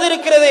தொழுவது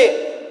இருக்கிறதே,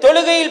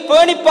 தொழுகையில்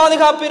பேணி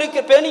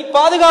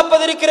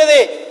பாதுகாப்பது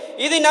இருக்கிறதே,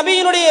 இது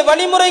நபியினுடைய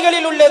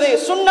வழிமுறைகளில் உள்ளது,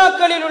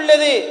 சுன்னாக்களில்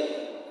உள்ளது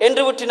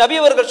என்று விட்டு நபி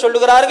அவர்கள்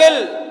சொல்லுகிறார்கள்,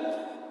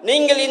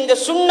 நீங்கள் இந்த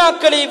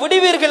சுன்னாக்களை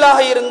விடுவீர்களாக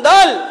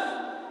இருந்தால்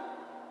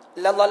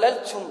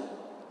லலலல்சும்,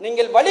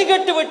 நீங்கள்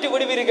வழிகட்டு விட்டு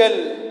விடுவீர்கள்.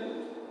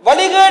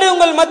 வழிகேடு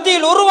உங்கள்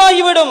மத்தியில்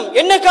உருவாகிவிடும்.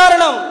 என்ன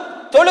காரணம்?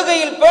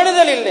 தொழுகையில்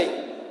பேணுதல் இல்லை,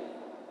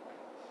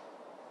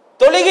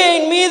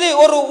 தொழுகையின் மீது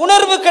ஒரு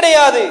உணர்வு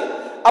கிடையாது.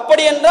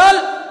 அப்படி என்றால்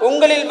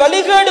உங்களில்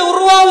வழிகேடு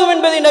உருவாகும்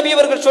என்பதை நபி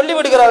அவர்கள்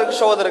சொல்லிவிடுகிறார்கள்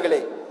சகோதரர்களே.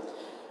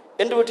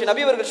 என்று விட்டு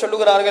நபி அவர்கள்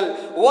சொல்லுகிறார்கள்,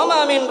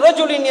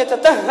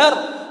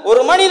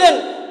 ஒரு மனிதன்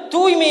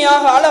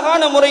தூய்மையாக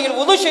அழகான முறையில்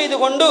வுது செய்து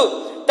கொண்டு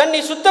தன்னை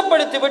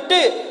சுத்தப்படுத்தி விட்டு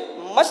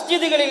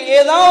மஸ்ஜிதுகளில்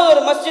ஏதாவது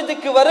ஒரு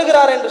மஸ்ஜிதுக்கு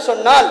வருகிறார் என்று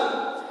சொன்னால்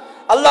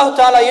அல்லாஹ்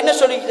தஆலா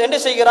என்ன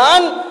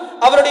செய்கிறான்?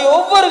 அவருடைய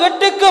ஒவ்வொரு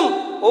கட்டுக்கும்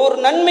ஒரு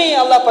நன்மையை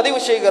அல்லாஹ் பதிவு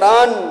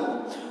செய்கிறான்.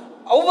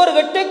 ஒவ்வொரு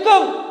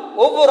கட்டுக்கும்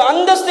ஒவ்வொரு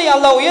அந்தஸ்தை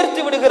அல்லாஹ்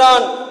உயர்த்தி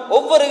விடுகிறான்.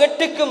 ஒவ்வொரு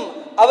கட்டுக்கும்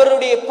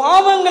அவருடைய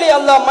பாவங்களை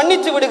அல்லாஹ்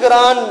மன்னித்து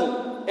விடுகிறான்.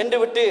 என்று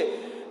விட்டு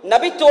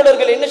நபி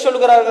தோழர்கள் என்ன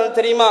சொல்கிறார்கள்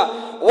தெரியுமா?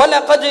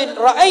 வலகத்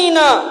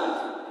ரஅய்னா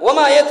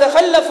வமா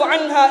யதகல்லஃபு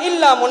அன்ஹா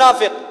இல்லா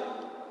முனாஃபிக்.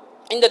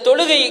 இந்த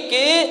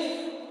தொழுகைக்கு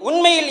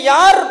உண்மையில்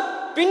யார்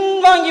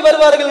பின்வாங்கி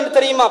வருவார்கள் என்று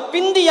தெரியுமா?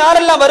 பிந்தி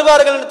யாரெல்லாம்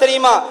வருவார்கள் என்று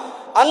தெரியுமா?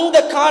 அந்த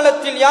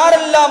காலத்தில்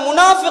யாரெல்லாம்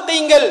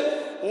முனாஃபிகீன்கள்,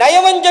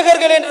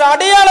 நயவஞ்சகர்கள் என்று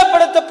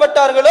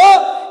அடையாளப்படுத்தப்பட்டார்களோ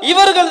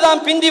இவர்கள் தான்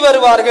பிந்தி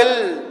வருவார்கள்.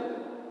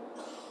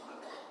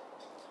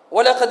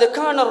 وَلَقَدْ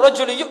كَانَ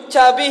الرَّجُلُ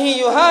يُؤْتَى بِهِ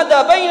يُهَادَى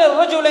بَيْنَ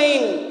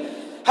الرَّجُلَيْنِ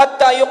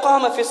حَتَّى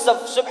يُقَامَ فِي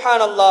الصَّفِّ.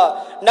 சுப்ஹானல்லாஹ்.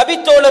 நபி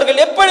தோழர்கள்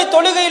எப்படி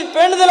தொழுகையில்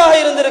பேணுதலாக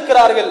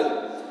இருந்திருக்கிறார்கள்,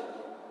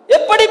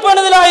 எப்படி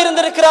பேணுதலாக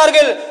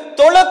இருந்திருக்கிறார்கள்.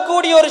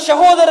 தொழக்கூடிய ஒரு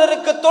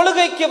சகோதரருக்கு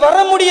தொழுகைக்கு வர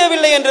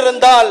முடியவில்லை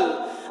என்றிருந்தால்,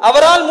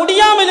 அவரால்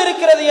முடியாமல்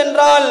இருக்கிறது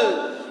என்றால்,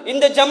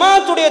 இந்த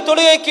ஜமாத்துடைய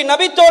தொழுகைக்கு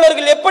நபி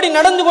தோழர்கள் எப்படி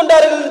நடந்து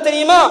கொண்டார்கள்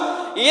தெரியுமா?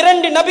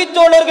 2 நபி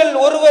தோழர்கள்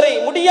ஒருவரை,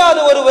 முடியாத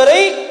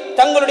ஒருவரை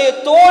தங்களுடைய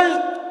தோள்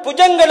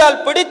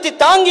புஜங்களால் பிடித்து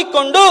தாங்கிக்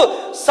கொண்டு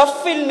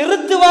சஃபில்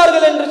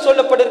நிறுத்துவார்கள் என்று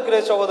சொல்லப்பட்டிருக்கிற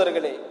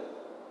சகோதரர்களே.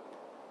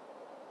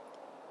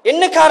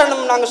 என்ன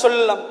காரணம் நாங்க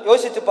சொல்லலாம்,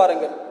 யோசித்து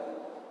பாருங்கள்.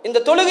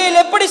 இந்த தொழுகையில்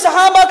எப்படி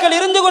சஹாபாக்கள்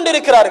இருந்து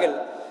கொண்டிருக்கிறார்கள்,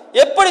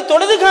 எப்படி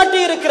தொழுது காட்டி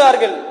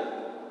இருக்கிறார்கள்.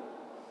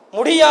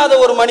 முடியாத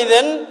ஒரு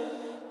மனிதன்,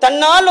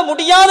 தன்னால்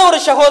முடியாத ஒரு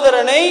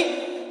சகோதரனை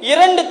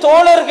 2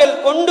 தோழர்கள்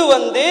கொண்டு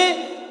வந்து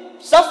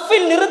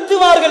சஃபில்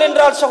நிறுத்துவார்கள்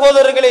என்றால்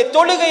சகோதரர்களே,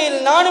 தொழுகையில்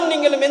நானும்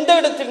நீங்களும் எந்த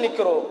இடத்தில்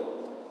நிற்கிறோம்?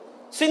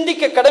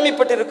 சிந்திக்க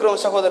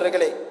கடமைப்பட்டிருக்கிறோம்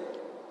சகோதரர்களே.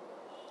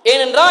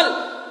 ஏனென்றால்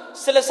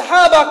சில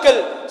சஹாபாக்கள்,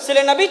 சில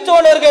நபி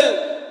தோழர்கள்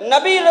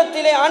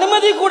நபியிடத்திலே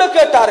அனுமதி கூட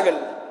கேட்டார்கள்.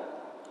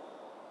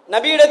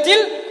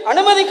 நபியிடத்தில்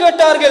அனுமதி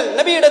கேட்டார்கள்.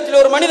 நபியிடத்தில்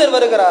ஒரு மனிதர்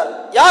வருகிறார்.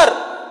 யார்?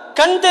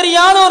 கண்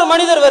தெரியாத ஒரு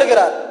மனிதர்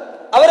வருகிறார்.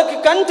 அவருக்கு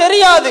கண்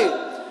தெரியாது.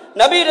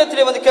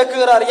 நபியிடத்திலே வந்து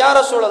கேட்கிறார், யா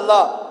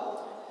ரசூலல்லாஹ்,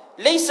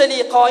 லைஸ லீ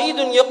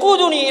காயிதுன்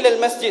யகூதுனி இலல்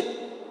மஸ்ஜித்.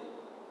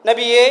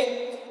 நபியே,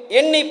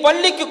 என்னை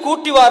பள்ளிக்கு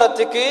கூட்டி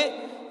வாரத்துக்கு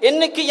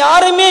எனக்கு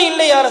யாருமே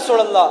இல்லை யா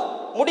ரசூலல்லாஹ்.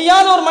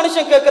 முடியாத ஒரு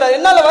மனுஷன் கேட்கிறார்,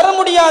 என்னால வர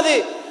முடியாது,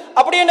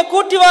 அப்படி என்ன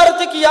கூட்டி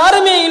வாரத்துக்கு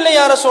யாருமே இல்லை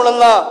யா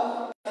ரசூலல்லாஹ்.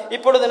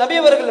 இப்பொழுது நபி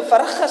அவர்கள்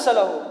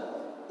ஃபரஹஸலஹு,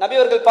 நபி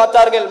அவர்கள்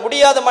பார்த்தார்கள்,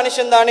 முடியாத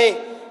மனுஷன் தானே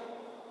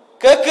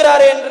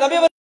கேட்கிறாரே என்று நபி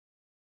அவர்கள்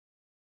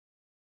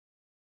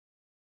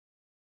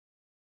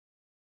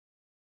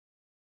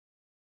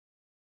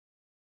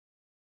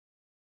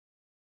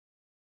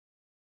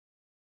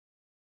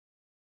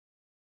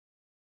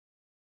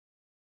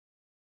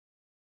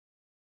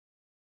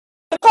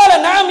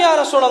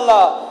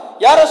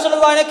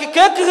எனக்கு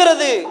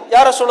கேட்குகிறது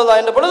யா ரசூலல்லாஹ்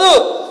என்ற பொழுது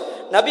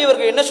நபி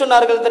அவர்கள் என்ன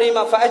சொன்னார்கள்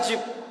தெரியுமா?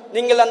 ஃபஅஜிப்,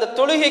 நீங்கள் அந்த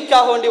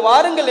தொழுகைக்காக வேண்டி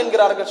வாருங்கள்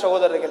என்கிறார்கள்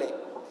சகோதரர்களே.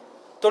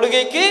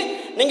 தொழுகைக்கு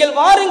நீங்கள்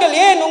வாருங்கள்.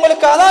 ஏன்?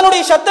 உங்களுக்கு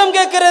அதானுடைய சத்தம்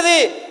கேட்கிறது.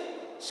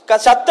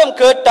 சத்தம்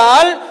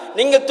கேட்டால்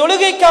நீங்கள்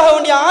தொழுகைக்காக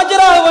வேண்டி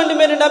ஆஜராக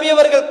வேண்டும் என்று நபி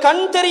அவர்கள்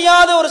கண்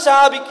தெரியாத ஒரு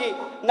சஹாபிக்கு,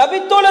 நபி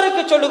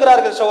தோழருக்கு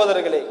சொல்லுகிறார்கள்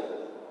சகோதரர்களே.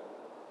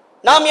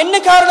 நாம் என்ன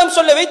காரணம்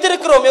சொல்ல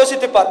வைத்திருக்கிறோம்?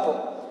 யோசித்து பார்ப்போம்.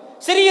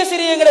 சிறிய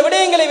சிறிய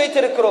விடயங்களை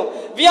வைத்திருக்கிறோம்.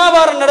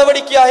 வியாபார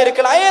நடவடிக்கையாக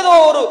இருக்கலாம், ஏதோ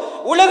ஒரு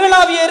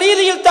உலகளாவிய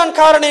ரீதியில் தான்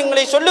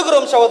காரணங்களை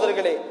சொல்லுகிறோம்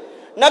சகோதரர்களே.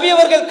 நபி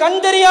அவர்கள் கண்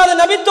தெரியாத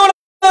நபி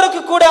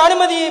தோழருக்கு கூட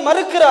அனுமதியை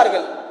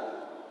மறுக்கிறார்கள்.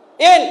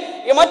 ஏன்?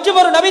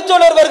 மற்றொரு நபி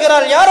தோழர்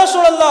வருகிறார், யா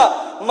ரசூலல்லாஹ்,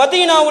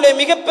 மதீனாவிலே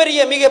மிகப்பெரிய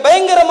மிக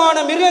பயங்கரமான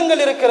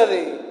மிருகங்கள் இருக்கிறது.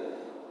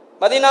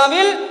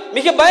 மதீனாவில்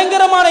மிக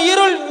பயங்கரமான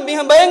இருள், மிக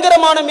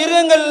பயங்கரமான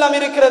மிருகங்கள் எல்லாம்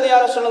இருக்கிறது யா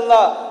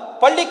ரசூலல்லாஹ்,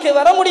 பள்ளிக்கு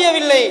வர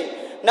முடியவில்லை.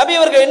 நபி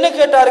அவர்கள் என்ன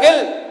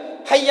கேட்டார்கள்?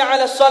 ஹய்யா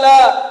அலஸ் ஸலா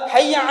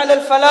ஹய்யா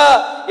அலல் ஃபலா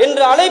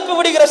என்று அழைப்பு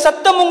விடுகிற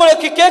சத்தம்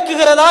உங்களுக்கு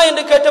கேட்குகிறதா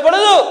என்று கேட்ட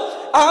பொழுது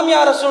ஆம்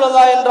யா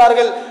ரசூலல்லாஹ்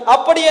என்றார்கள்.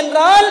 அப்படி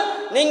என்றால்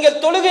நீங்கள்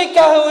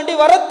தொழுகைக்காக வேண்டி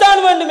வரத்தான்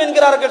வேண்டும்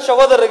என்கிறார்கள்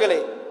சகோதரர்களே.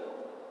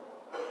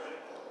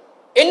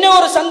 என்ன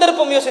ஒரு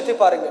சந்தர்ப்பம், யோசித்து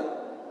பாருங்கள்.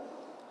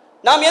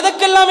 நாம்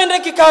எதற்கெல்லாம்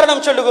இன்றைக்கு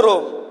காரணம்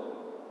சொல்லுகிறோம்?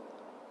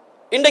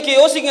 இன்றைக்கு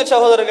யோசிங்க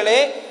சகோதரர்களே,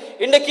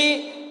 இன்றைக்கு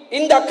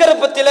இந்த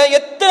அக்கரப்பத்தில்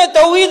எத்தனை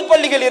தௌஹீத்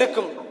பள்ளிகள்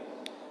இருக்கும்.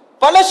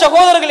 பல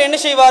சகோதரர்கள் என்ன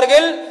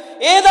செய்வார்கள்?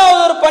 ஏதாவது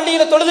ஒரு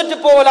பள்ளியில தொழுதுட்டு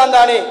போகலாம்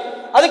தானே,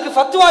 அதுக்கு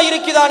ஃபத்வா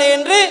இருக்குதானே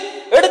என்று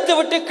எடுத்து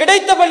விட்டு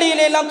கிடைத்த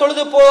பள்ளியிலே எல்லாம்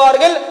தொழுது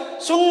போவார்கள்.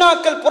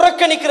 சுன்னாக்கள்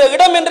புறக்கணிக்கிற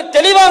இடம் என்று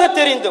தெளிவாக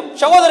தெரிந்தும்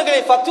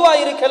சகோதரர்களை ஃபத்வா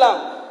இருக்கலாம்.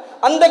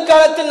 அந்த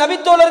காலத்தில்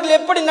நபித்தோழர்கள்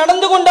எப்படி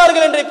நடந்து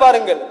கொண்டார்கள் என்று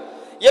பாருங்கள்,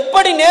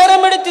 எப்படி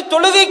நேரம் எடுத்து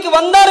தொழுகைக்கு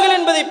வந்தார்கள்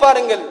என்பதை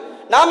பாருங்கள்.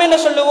 நாம் என்ன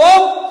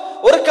சொல்லுவோம்?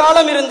 ஒரு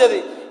காலம் இருந்தது,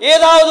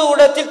 ஏதாவது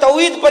இடத்தில்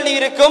தௌஹீத் பள்ளி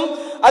இருக்கும்,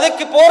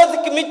 அதுக்கு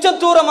போறதுக்கு மிச்சம்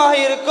தூரமாக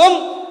இருக்கும்,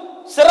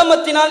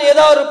 சிரமத்தினால்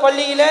ஏதாவது ஒரு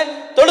பள்ளியில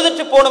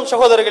தொழுதுட்டு போடும்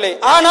சகோதரர்களே.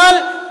 ஆனால்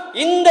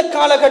இந்த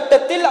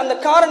காலகட்டத்தில் அந்த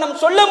காரணம்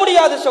சொல்ல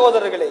முடியாது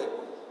சகோதரர்களே,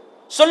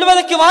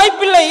 சொல்வதற்கு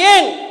வாய்ப்பில்லை.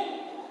 ஏன்?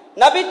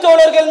 நபி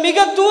தோழர்கள்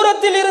மிக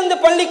தூரத்தில் இருந்து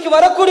பள்ளிக்கு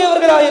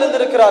வரக்கூடியவர்களாக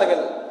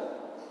இருந்திருக்கிறார்கள்.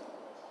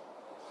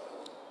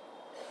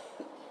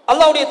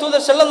 அல்லாஹ்வுடைய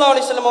தூதர் ஸல்லல்லாஹு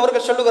அலைஹி வஸல்லம்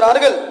அவர்கள்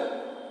சொல்லுகிறார்கள்,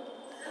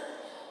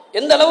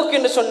 எந்த அளவுக்கு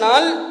என்று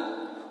சொன்னால்,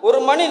 ஒரு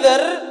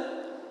மனிதர்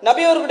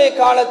நபி அவர்களுடைய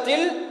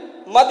காலத்தில்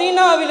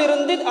மதீனாவில்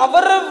இருந்து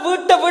அவர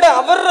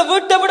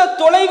வீட்டை விட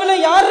தொலைவில்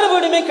யார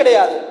வீடுமே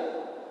கிடையாது,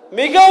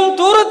 மிகவும்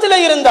தூரத்தில்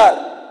இருந்தார்.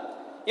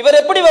 இவர்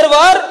எப்படி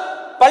வருவார்?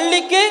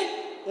 பள்ளிக்கு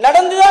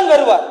நடந்துதான்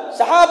வருவார்.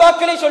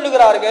 சஹாபாக்களை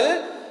சொல்லுகிறார்கள்,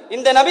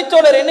 இந்த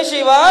நபித்தோழர் என்ன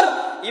செய்வார்?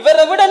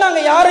 இவரை விட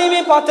நாங்க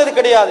யாரையுமே பார்த்தது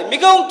கிடையாது,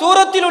 மிகவும்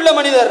தூரத்தில் உள்ள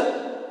மனிதர்.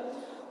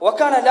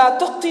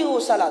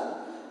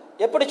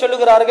 எப்படி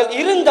சொல்லுகிறார்கள்?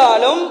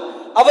 இருந்தாலும்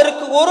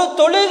அவருக்கு ஒரு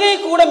தொழுகை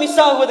கூட மிஸ்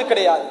ஆகுவது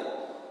கிடையாது,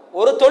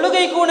 ஒரு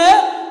தொழுகை கூட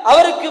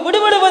அவருக்கு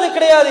விடுபடுவது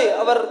கிடையாது.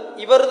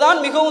 இவர்தான்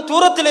மிகவும்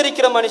தூரத்தில்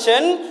இருக்கிற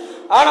மனுஷன்,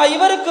 ஆனா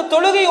இவருக்கு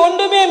தொழுகை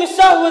ஒன்றுமே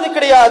மிஸ் ஆகுவது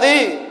கிடையாது.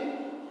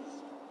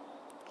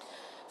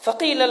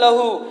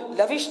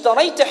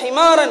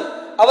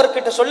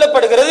 அவர்கிட்ட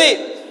சொல்லப்படுகிறது,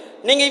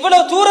 நீங்க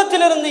இவ்வளவு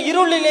தூரத்திலிருந்து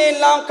இருளிலே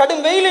எல்லாம்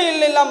கடும்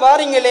வெயிலில் எல்லாம்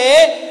வாரீங்களே,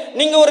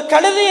 நீங்க ஒரு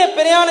கழுதையை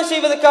பிரயாணம்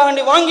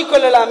செய்வதற்காக வாங்கிக்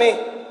கொள்ளலாமே,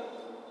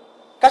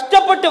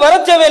 கஷ்டப்பட்டு வர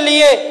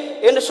தேவையில்லையே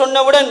என்று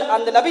சொன்னவுடன்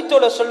அந்த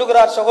நபித்தோழர்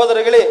சொல்லுகிறார்,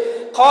 சகோதரர்களே,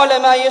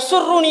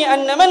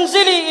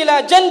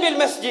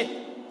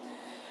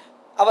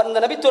 அவர் இந்த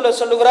நபித்தோழர்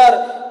சொல்லுகிறார்,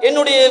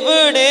 என்னுடைய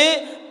வீடு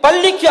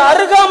பள்ளிக்கு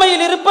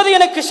அருகாமையில் இருப்பது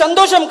எனக்கு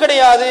சந்தோஷம்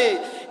கிடையாது.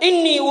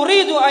 இன்னி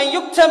உரீது அன்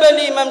யுக்தப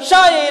லி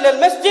மம்ஷாய இலல்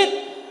மஸ்ஜித்,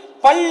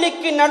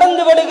 பள்ளிக்கு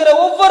நடந்து வருகிற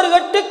ஒவ்வொரு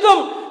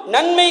கட்டுக்கும்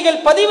நன்மைகள்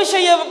பதிவு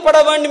செய்யப்பட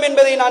வேண்டும்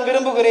என்பதை நான்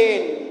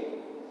விரும்புகிறேன்.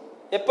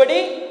 எப்படி?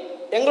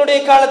 எங்களுடைய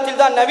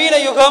காலத்தில் தான் நவீன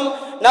யுகம்,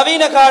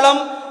 நவீன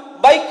காலம்.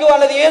 பைக்கோ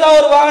அல்லது ஏதாவது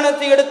ஒரு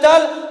வாகனத்தை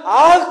எடுத்தால்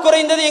ஆக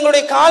குறைந்தது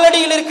எங்களுடைய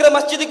காலடியில் இருக்கிற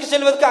மஸ்ஜிதுக்கு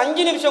செல்வதற்கு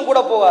 5 நிமிஷம் கூட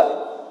போகாது.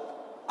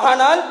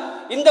 ஆனால்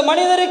இந்த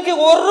மனிதருக்கு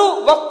ஒரு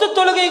வக்து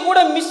தொழுகை கூட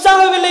மிஸ்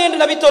ஆகவில்லை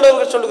என்று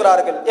நபித்தோழர்கள்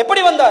சொல்லுகிறார்கள்.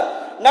 எப்படி வந்தார்?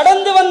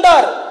 நடந்து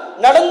வந்தார்.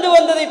 நடந்து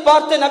வந்ததை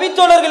பார்த்து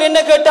நபித்தோழர்கள் என்ன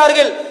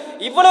கேட்டார்கள்?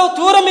 இவ்வளவு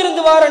தூரம்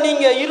இருந்து வார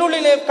நீங்க,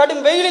 இருளிலே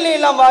கடும் வெயிலிலே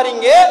எல்லாம்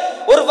வாரீங்க,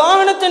 ஒரு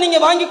வாகனத்தை நீங்க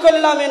வாங்கிக்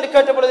கொள்ளலாம் என்று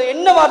கேட்டபொழுது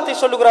என்ன வார்த்தை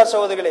சொல்லுகிறார்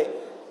சகோதரர்களே?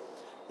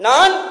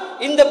 நான்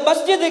இந்த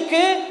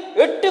மஸ்ஜிதுக்கு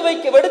எடுத்து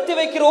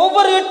வைக்கிற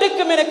ஒவ்வொரு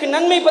எட்டுக்கும் எனக்கு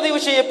நன்மை பதிவு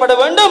செய்யப்பட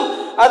வேண்டும்.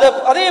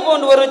 அதே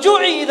போன்று ஒரு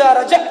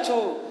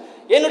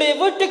என்னுடைய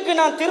வீட்டுக்கு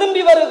நான்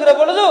திரும்பி வருகிற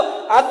பொழுது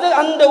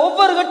அந்த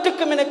ஒவ்வொரு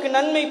எட்டுக்கும் எனக்கு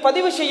நன்மை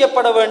பதிவு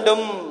செய்யப்பட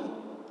வேண்டும்.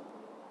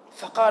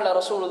 ஃபகால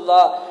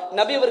ரசூலுல்லாஹ்,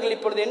 நபி அவர்கள்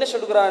இப்பொழுது என்ன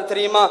சொல்கிறார்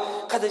தெரியுமா?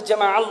 கத்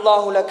ஜமஅ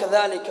அல்லாஹு லக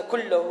ذلك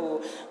குல்லஹு,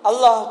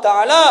 அல்லாஹ்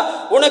தஆலா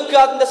உனக்கு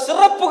அந்த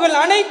சிறப்புகள்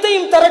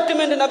அனைத்தையும்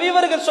தரட்டும் என்று நபி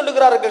அவர்கள்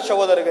சொல்லுகிறார்கள்.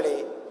 சகோதரர்களே,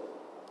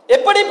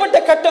 எப்படிப்பட்ட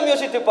கட்டம்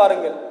யோசித்து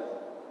பாருங்கள்.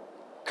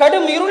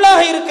 கடும்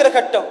இருளாக இருக்கிற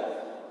கட்டம்,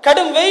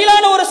 கடும்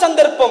வெயிலான ஒரு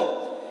சந்தர்ப்பம்.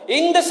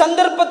 இந்த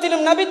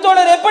சந்தர்ப்பத்திலும்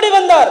நபித்தோழர் எப்படி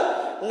வந்தார்?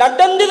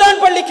 நடந்துதான்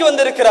பள்ளிக்கு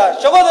வந்திருக்கிறார்.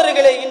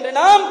 சகோதரர்களே, இன்று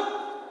நாம்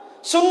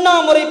சுன்னா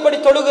முறைப்படி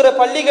தொழுகிற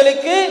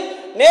பள்ளிகளுக்கு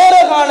நேர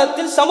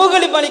காலத்தில்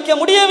சமூகலி பணிக்க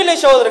முடியவில்லை.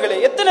 சகோதரர்களே,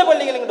 எத்தனை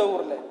பள்ளிகள் எங்க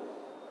ஊர்ல?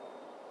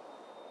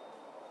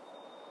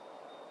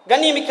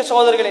 கண்ணியமிக்க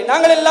சகோதரர்களே,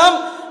 நாங்கள் எல்லாம்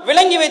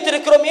விளங்கி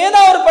வைத்திருக்கிறோம்,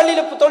 ஏதாவது ஒரு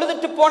பள்ளியில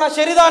தொழுதுட்டு போனா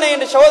சரிதானே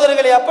என்று.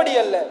 சகோதரர்களே, அப்படி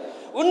அல்ல.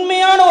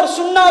 உண்மையான ஒரு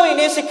சுன்னாவை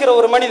நேசிக்கிற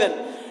ஒரு மனிதன்,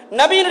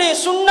 நபியினுடைய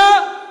சுன்னா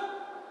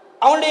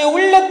அவனுடைய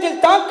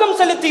உள்ளத்தில் தாக்கம்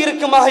செலுத்தி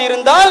இருக்குமாக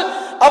இருந்தால்,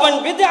 அவன்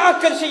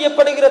பித்ஆக்கள்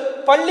செய்யப்படுகிற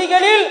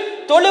பள்ளிகளில்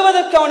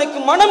தொழுவதற்கு அவனுக்கு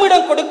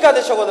மனமிடம் கொடுக்காத.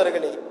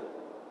 சகோதரர்களே,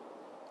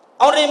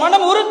 அவனுடைய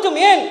மனம் உறுத்தும்.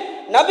 ஏன்?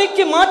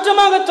 நபிக்கு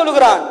மாற்றமாக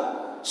தொழுகிறான்,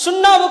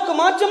 சுன்னாவுக்கு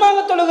மாற்றமாக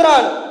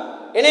தொழுகிறான்.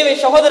 எனவே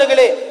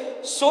சகோதரர்களே,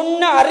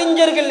 சொன்ன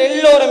அறிஞர்கள்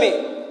எல்லோருமே,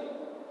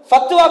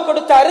 ஃபத்வா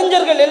கொடுத்த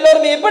அறிஞர்கள்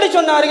எல்லோருமே எப்படி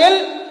சொன்னார்கள்?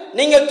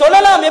 நீங்கள்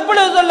தொழலாம்,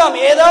 எப்பொழுது தொழலாம்,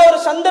 ஏதாவது ஒரு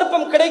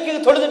சந்தர்ப்பம் கிடைக்குது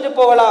தொழுதுட்டு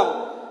போகலாம்.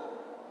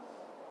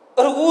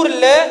 ஒரு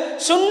ஊர்ல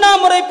சுன்னா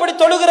முறைப்படி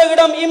தொழுகிற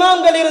இடம்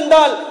இமாம்கள்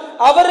இருந்தால்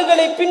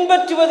அவர்களை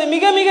பின்பற்றுவது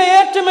மிக மிக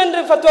ஏற்றம்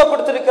என்று ஃபத்வா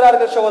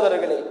கொடுத்திருக்கிறார்கள்.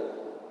 சகோதரர்களே,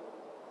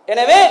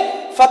 எனவே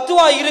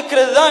ஃபத்வா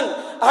இருக்கிறது தான்,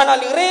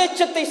 ஆனால்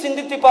இறையச்சத்தை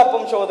சிந்தித்து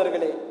பார்ப்போம்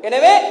சகோதரர்களே.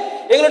 எனவே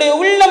எங்களுடைய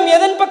உள்ளம்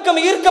எதன் பக்கம்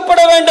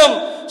ஈர்க்கப்பட வேண்டும்?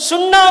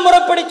 சுன்னா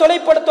முறைப்படி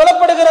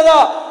தொழப்படுகிறதா,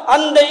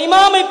 அந்த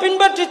இமாமை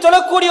பின்பற்றி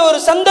தொழக்கூடிய ஒரு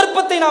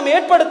சந்தர்ப்பத்தை நாம்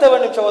ஏற்படுத்த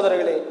வேண்டும்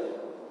சகோதரர்களே.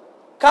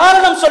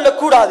 காரணம்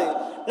சொல்லக்கூடாது.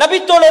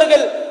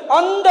 நபித்தோழர்கள்,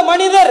 அந்த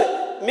மனிதர்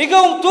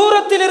மிகவும்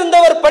தூரத்தில்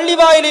இருந்தவர், பள்ளி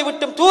வாயிலை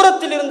விட்டும்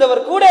தூரத்தில்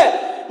இருந்தவர் கூட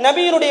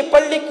நபியினுடைய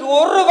பள்ளிக்கு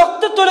ஒரு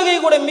வக்து தொழுகை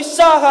கூட மிஸ்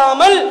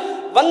ஆகாமல்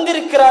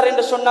வந்திருக்கிறார்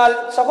என்று சொன்னால்,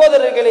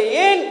 சகோதரர்களே,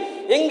 ஏன்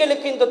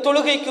எங்களுக்கு இந்த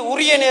தொழுகைக்கு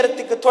உரிய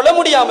நேரத்துக்கு தொழ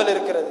முடியாமல்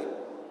இருக்கிறது?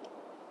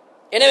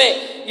 எனவே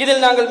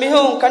இதில் நாங்கள்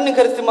மிகவும் கண்ணு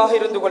கருத்துமாக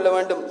இருந்து கொள்ள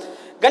வேண்டும்.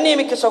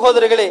 கண்ணியமிக்க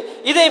சகோதரர்களே,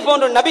 இதே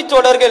போன்று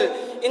நபித்தோழர்கள்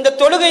இந்த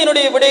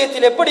தொழுகையினுடைய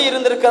விடயத்தில் எப்படி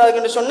இருந்திருக்கிறார்கள்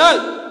என்று சொன்னால்,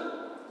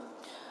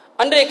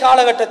 அன்றைய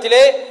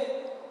காலகட்டத்திலே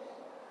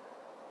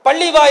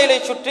பள்ளி வாயிலை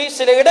சுற்றி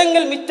சில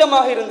இடங்கள்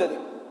மித்தமாக இருந்தது.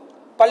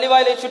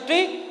 பள்ளிவாயிலை சுற்றி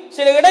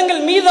சில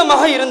இடங்கள்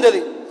மீதமாக இருந்தது.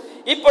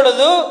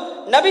 இப்பொழுது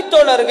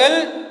நபித்தோழர்கள்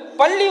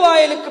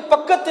பள்ளிவாயிலுக்கு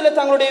பக்கத்தில்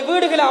தங்களுடைய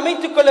வீடுகளை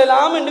அமைத்துக்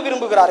கொள்ளலாம் என்று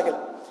விரும்புகிறார்கள்.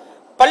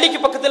 பள்ளிக்கு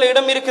பக்கத்தில்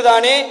இடம்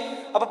இருக்குதானே,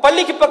 அப்ப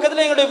பள்ளிக்கு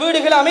பக்கத்தில் எங்களுடைய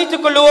வீடுகளை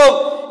அமைத்துக் கொள்ளுவோம்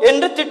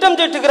என்று திட்டம்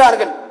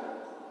தீட்டுகிறார்கள்.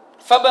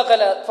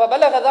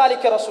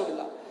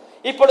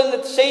 இப்பொழுது இந்த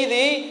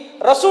செய்தி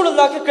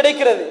ரசூலுல்லாஹ்க்கு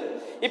கிடைக்கிறது.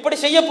 இப்படி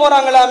செய்ய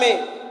போறாங்களாமே,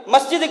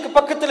 மஸ்ஜிதுக்கு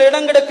பக்கத்தில்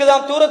இடம்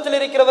கிடைக்குதாம், தூரத்தில்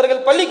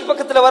இருக்கிறவர்கள் பள்ளிக்கு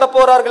பக்கத்தில் வர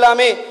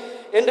போறார்களாமே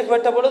என்று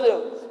கேட்ட பொழுது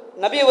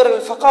நபி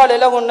அவர்கள் ஃபகால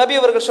லஹு, நபி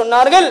அவர்கள்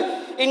சொன்னார்கள்,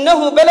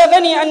 இன்னஹு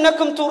பலகனி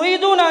அன்னக்கும்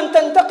துரீதுன அன்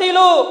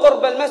தன்தகிலு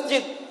குர்பல்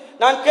மஸ்ஜித்.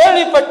 நான்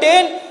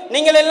கேள்விப்பட்டேன்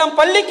நீங்கள் எல்லாம்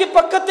பள்ளிக்கு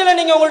பக்கத்தில்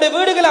நீங்க உங்களுடைய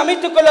வீடுகளை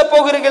அமைத்துக் கொள்ள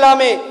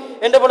போகிறீர்களாமே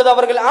என்ற பொழுது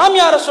அவர்கள் ஆம்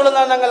யா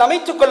ரசூலல்லாஹ், நாங்கள்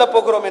அமைத்துக் கொள்ள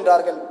போகிறோம்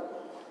என்றார்கள்.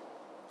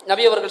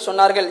 நபி அவர்கள்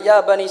சொன்னார்கள், யா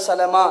பனி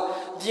சலமா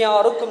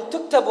தியாருக்கும்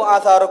துக்தபு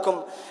ஆதாருக்கும்.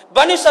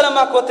 பனு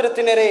சலமா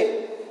கோத்திரத்தினரே,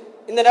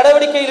 இந்த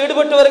நடவடிக்கையில்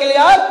ஈடுபட்டவர்கள்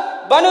யார்?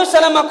 பனு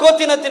சலமா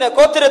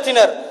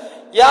கோத்திரத்தினர்.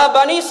 யா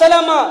பனி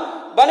சலமா,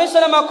 பனு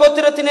சலமா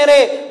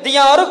கோத்திரத்தினரே,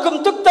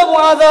 தியாருக்கும் துக்தபு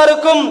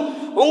ஆதாருக்கும்,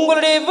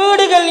 உங்களுடைய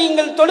வீடுகள்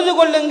நீங்கள் தொழுது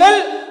கொள்ளுங்கள்,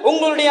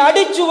 உங்களுடைய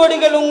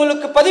அடிச்சுவடுகள்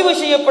உங்களுக்கு பதிவு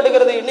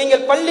செய்யப்படுகிறது.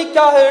 நீங்கள்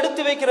பள்ளிக்காக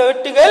எடுத்து வைக்கிற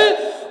வெட்டுகள்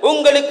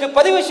உங்களுக்கு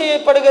பதிவு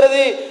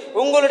செய்யப்படுகிறது.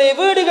 உங்களுடைய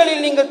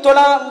வீடுகளில்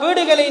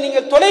வீடுகளை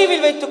நீங்கள்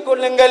தொலைவில் வைத்துக்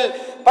கொள்ளுங்கள்.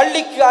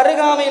 பள்ளிக்கு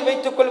அருகாமையில்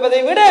வைத்துக்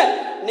கொள்வதை விட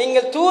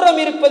நீங்கள் தூரம்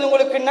இருப்பது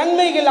உங்களுக்கு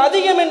நன்மைகள்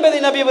அதிகம் என்பதை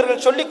நபி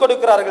அவர்கள் சொல்லிக்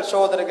கொடுக்கிறார்கள்.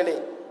 சகோதரர்களே,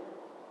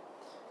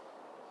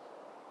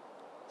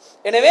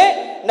 எனவே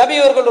நபி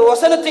அவர்கள் ஒரு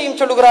வசனத்தையும்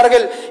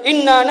சொல்லுகிறார்கள்,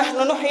 இன்னா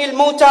நஹ்னு நுஹ்யில்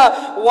மௌதா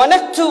வ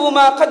நக்துபு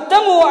மா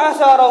கத்தமு வ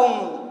ஆசாரஹும்.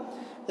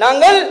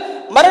 நாங்கள்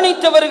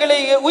மரணித்தவர்களை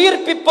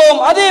உயிர்ப்பிப்போம்,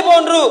 அதே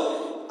போன்று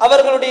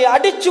அவர்களுடைய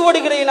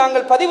அடிச்சுவடுகளை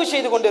நாங்கள் பதிவு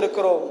செய்து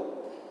கொண்டிருக்கிறோம்.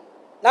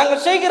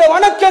 நாங்கள் செய்கிற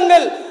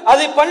வணக்கங்கள்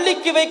அது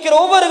பள்ளிக்கு வைக்கிற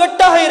ஒவ்வொரு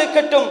வெட்டாக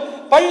இருக்கட்டும்,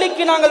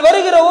 பள்ளிக்கு நாங்கள்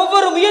வருகிற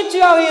ஒவ்வொரு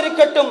முயற்சியாக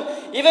இருக்கட்டும்,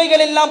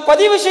 இவைகள் எல்லாம்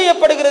பதிவு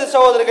செய்யப்படுகிறது.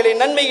 சகோதரர்களே,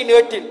 நன்மையின்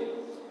ஏட்டில்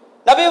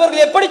நபி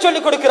அவர்கள் எப்படி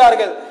சொல்லிக்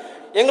கொடுக்கிறார்கள்?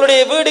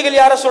 எங்களுடைய வீடுகள்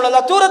யார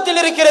சொல்லலாம் தூரத்தில்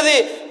இருக்கிறது,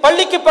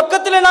 பள்ளிக்கு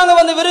பக்கத்தில் நாங்கள்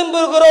வந்து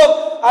விரும்புகிறோம்.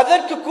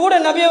 அதற்கு கூட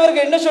நபி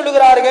அவர்கள் என்ன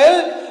சொல்லுகிறார்கள்?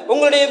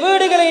 உங்களுடைய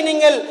வீடுகளை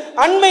நீங்கள்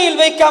அண்மையில்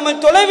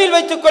வைக்காமல் தொலைவில்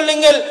வைத்துக்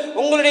கொள்ளுங்கள்,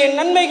 உங்களுடைய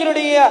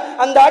நன்மைகளுடைய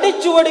அந்த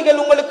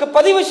அடிச்சுவடுகள் உங்களுக்கு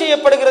பதிவு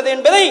செய்யப்படுகிறது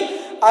என்பதை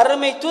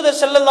அருமை தூதர்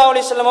ஸல்லல்லாஹு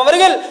அலைஹி வஸல்லம்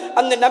அவர்கள்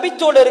அந்த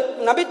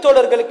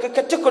நபித்தோழர்களுக்கு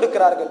கற்றுக்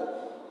கொடுக்கிறார்கள்.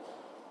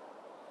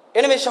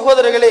 எனவே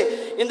சகோதரர்களே,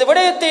 இந்த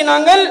விடயத்தை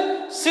நாங்கள்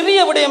சிறிய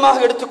விடயமாக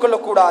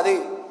எடுத்துக்கொள்ளக் கூடாது.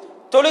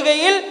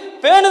 தொழுகையில்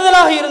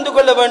பேணுதலாக இருந்து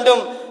கொள்ள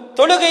வேண்டும்.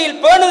 தொழுகையில்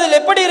பேணுதல்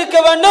எப்படி இருக்க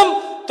வேண்டும்?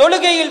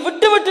 தொழுகையில்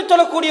விட்டு விட்டு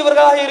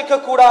தொழக்கூடியவர்களாக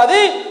இருக்கக்கூடாது.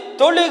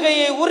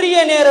 தொழுகையை உரிய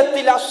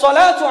நேரத்தில்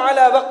அஸ்ஸலாத்து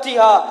அலா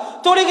வக்திஹா,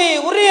 தொழுகையை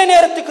உரிய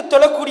நேரத்துக்கு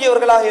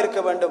தொழக்கூடியவர்களாக இருக்க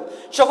வேண்டும்.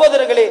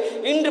 சகோதரர்களே,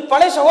 இன்று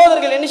பல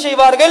சகோதரர்கள் என்ன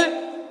செய்வார்கள்?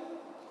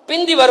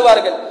 பிந்தி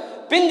வருவார்கள்.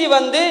 பிந்தி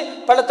வந்து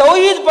பல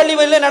தௌஹீத்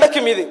பள்ளிகளில்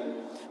நடக்கும். இது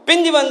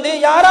பிந்தி வந்து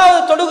யாராவது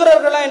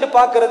தொழுகிறார்களா என்று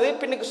பார்க்கிறது,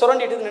 பின்னுக்கு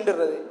சுரண்டிட்டு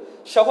நின்றுறது.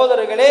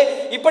 சகோதரர்களே,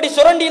 இப்படி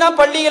சுரண்டினா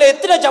பள்ளியில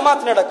எத்தனை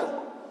ஜமாத் நடக்கும்?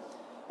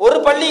 ஒரு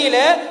பள்ளியில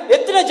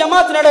எத்தனை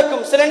ஜமாத்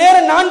நடக்கும்? சில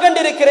நேரம் நான்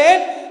கண்டிருக்கிறேன்,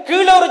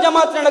 கீழே ஒரு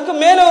ஜமாத்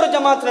நடக்கும், மேல ஒரு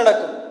ஜமாத்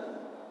நடக்கும்.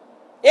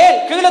 ஏன்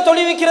கீழே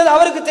தொழுவிக்கிறது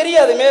அவருக்கு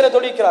தெரியாது, மேல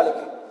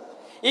தொழுவிக்கிறாளுக்கு.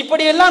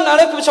 இப்படி எல்லாம்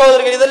நடக்கும்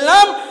சகோதரர்கள்.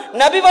 இதெல்லாம்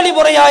நபி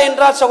வழிமுறையா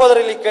என்றால்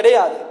சகோதரர்களுக்கு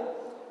கிடையாது.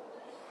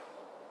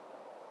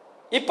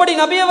 இப்படி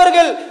நபி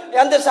அவர்கள்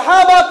அந்த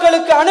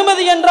சஹாபாக்களுக்கு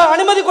அனுமதி என்றால்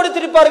அனுமதி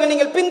கொடுத்திருப்பார்கள்,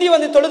 நீங்கள் பிந்தி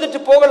வந்து தொழுதுட்டு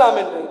போகலாம்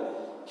என்று.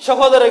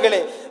 சகோதரர்களே,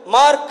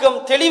 மார்க்கம்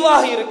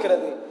தெளிவாக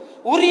இருக்கிறது.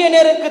 உரிய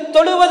நேரத்துக்கு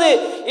தொழுவது,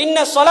 இன்ன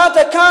ஸலாத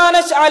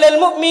கானத் அலல்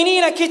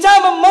முஃமினீன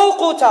கிதாபம்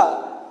மௌகூதா,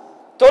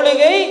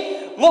 தொழுகை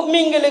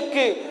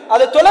முஃமின்களுக்கு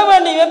அது தொழ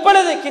வேண்டிய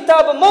எப்பொழுது?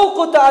 கிதாபம்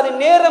மௌகூதா, அது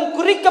நேரம்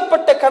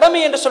குறிக்கப்பட்ட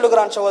கடமை என்று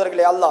சொல்லுகிறான்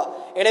சகோதரர்களே அல்லாஹ்.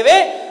 எனவே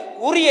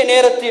உரிய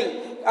நேரத்தில்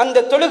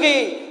அந்த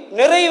தொழுகையை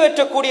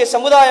நிறைவேற்றக்கூடிய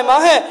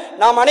சமுதாயமாக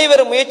நாம்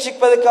அனைவரும்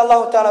முயற்சிப்பதற்கு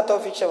அல்லாஹ் தஆலா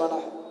தௌஃபீக்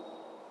செய்வானாக.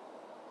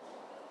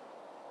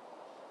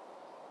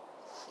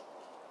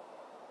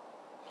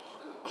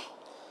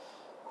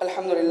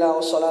 அல்ஹம்துலில்லாஹ்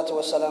வஸ்ஸலாத்து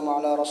வஸ்ஸலாமு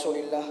அலா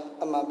ரசூலில்லாஹ்,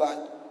 அம்மா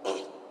பஅத்.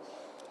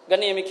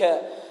 கண்ணியமிக்க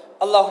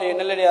அல்லாஹ்வுடைய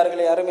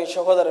நல்லடியார்களே, அருமை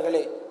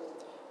சகோதரர்களே,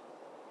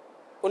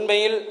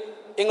 உண்மையில்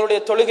எங்களுடைய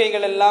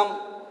தொழுகைகள் எல்லாம்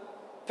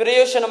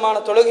பிரயோசனமான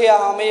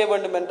தொழுகையாக அமைய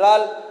வேண்டும்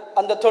என்றால்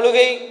அந்த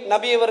தொழுகை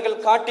நபி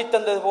அவர்கள் காட்டி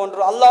தந்தது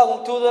போன்று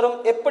அல்லாஹ்வும் தூதரும்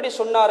எப்படி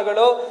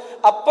சொன்னார்களோ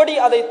அப்படி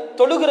அதை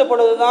தொழுகிற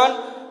பொழுதுதான்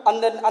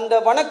அந்த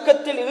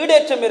வணக்கத்தில்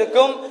ஈடேற்றம்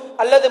இருக்கும்.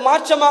 அல்லது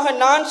மாற்றமாக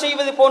நான்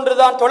செய்வது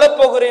போன்றுதான்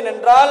தொழப்போகிறேன்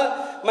என்றால்,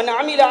 மன்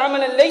அமில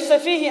அமலன் லைஸ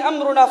ஃபீஹி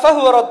அம்ருனா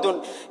ஃபஹுவ ரத்துன்,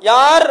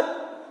 யார்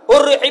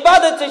ஒரு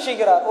இபாதத்தை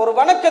செய்கிறார், ஒரு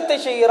வணக்கத்தை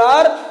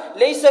செய்கிறார்,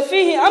 லைஸ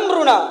ஃபீஹி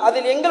அம்ருனா,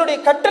 அதில் எங்களுடைய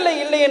கட்டளை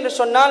இல்லை என்று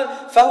சொன்னால்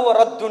ஃபஹுவ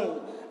ரத்துன்,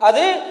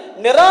 அது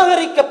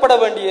நிராகரிக்கப்பட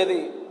வேண்டியது.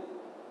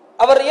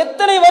 அவர்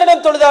எத்தனை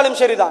வருடம் தொழுதாலும்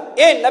சரிதான்.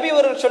 ஏன் நபி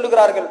அவர்கள்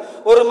சொல்லுகிறார்கள்,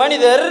 ஒரு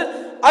மனிதர்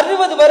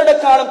 60 வருட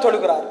காலம்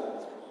தொழுகிறார்,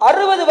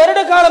 60 வருட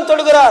காலம்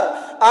தொழுகிறார்,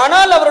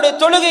 ஆனால் அவருடைய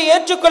தொழுகை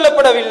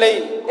ஏற்றுக்கொள்ளப்படவில்லை.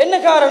 என்ன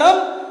காரணம்?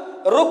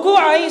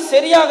 ருக்குஐ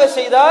சரியாக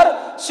செய்தார்,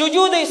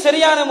 சுஜூதை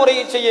சரியான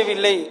முறையில்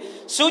செய்யவில்லை.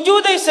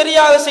 சுஜூதை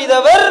சரியாக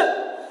செய்தவர்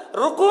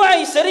ருக்குஐ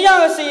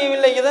சரியாக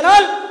செய்யவில்லை.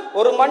 இதனால்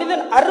ஒரு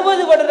மனிதன்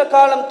 60 வருட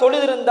காலம்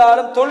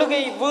தொழுதிருந்தாலும்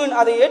தொழுகை வீண்,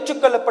 அதை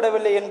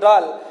ஏற்றுக்கொள்ளப்படவில்லை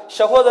என்றால்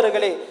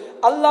சகோதரர்களே,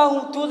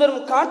 அல்லாஹ்வும்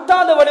தூதரும்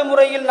காட்டாத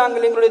வழிமுறையில்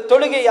நாங்கள் எங்களுடைய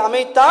தொழுகை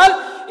அமைத்தால்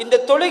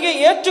இந்த தொழுகை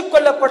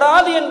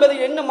ஏற்றுக்கொள்ளப்படாது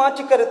என்பதில் என்ன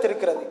மாற்று கருத்து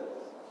இருக்கிறது?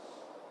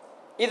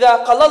 இதா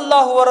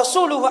கலல்லாஹு வ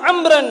ரசூலுஹு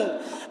அம்ரன்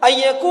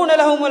ஐயகூன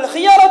லஹுமுல்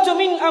ஹியரத்து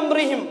மின்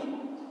அம்ரிஹிம்.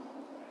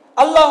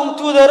 அல்லாஹ்வும்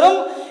தூதரும்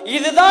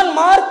இதுதான்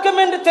மார்க்கம்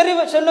என்று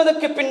தெரிவு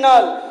சொன்னதற்கு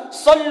பின்னால்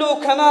ஸல்லு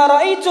கமா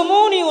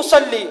ரஅய்துமூனி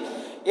உஸல்லி,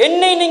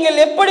 என்னை நீங்கள்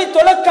எப்படி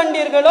தொழக்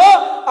கண்டீர்களோ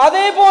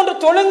அதே போன்று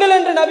தொழுங்கள்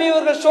என்று நபி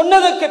அவர்கள்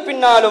சொன்னதற்கு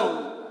பின்னாலும்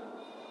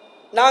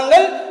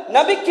நாங்கள்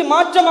நபிக்கு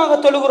மாற்றமாக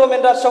தொழுகிறோம்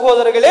என்றார்.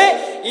 சகோதரர்களே,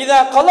 இதா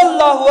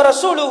கலல்லாஹு வ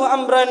ரசூலுஹு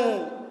அம்ரன்,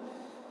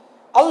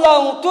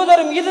 அல்லாஹ்வும்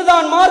தூதரும்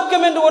இதுதான்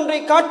மார்க்கம் என்று ஒன்றை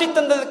காட்டி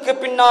தந்ததற்கு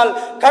பின்னால்,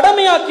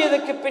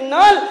 கடமையாக்கியதற்கு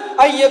பின்னால்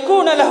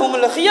ஐயகூன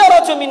லஹுமுல்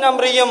ஹியரத்து மின்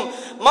அம்ரிஹிம்,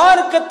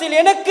 மார்க்கத்தில்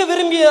எனக்கு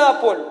விரும்பியதா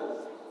போல்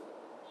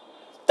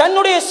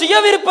தன்னுடைய சுய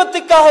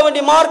விருப்பத்துக்காக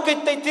வேண்டிய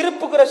மார்க்கத்தை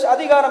திருப்புகிற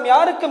அதிகாரம்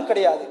யாருக்கும்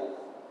கிடையாது.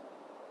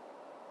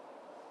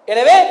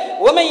 எனவே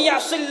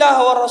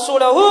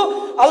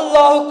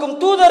அல்லாஹுக்கும்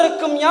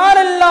தூதருக்கும்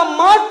யாரெல்லாம்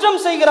மாற்றம்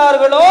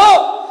செய்கிறார்களோ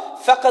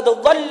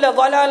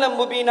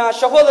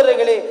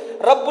சகோதரர்களே,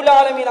 ரப்புல்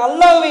ஆலமீன்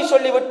அல்லாஹ்வை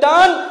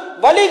சொல்லிவிட்டான்,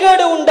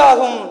 வழிகேடு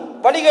உண்டாகும்.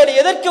 வழிகேடு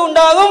எதற்கு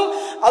உண்டாகும்?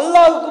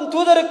 அல்லாஹுக்கும்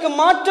தூதருக்கும்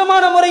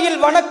மாற்றமான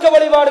முறையில் வணக்க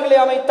வழிபாடுகளை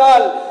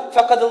அமைத்தால்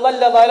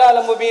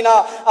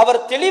அவர்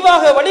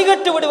தெளிவாக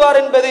வழிகட்டு விடுவார்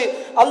என்பது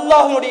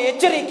அல்லாஹ்வுடைய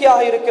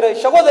எச்சரிக்கையாக இருக்கிறது.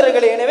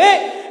 சகோதரர்களே, எனவே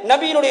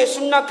நபியினுடைய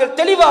சுன்னாக்கள்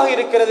தெளிவாக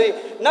இருக்கிறது.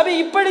 நபி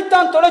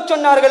இப்படித்தான் தொழ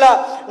சொன்னார்களா?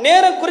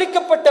 நேரம்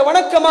குறிக்கப்பட்ட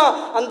வணக்கமா?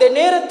 அந்த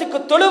நேரத்துக்கு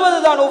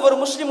தொழுவதுதான் ஒவ்வொரு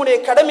முஸ்லிமுடைய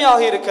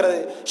கடமையாக இருக்கிறது.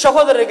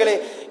 சகோதரர்களே,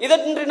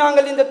 இதற்கு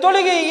நாங்கள் இந்த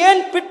தொழுகையை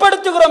ஏன்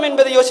பிற்படுத்துகிறோம்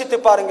என்பதை யோசித்து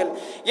பாருங்கள்.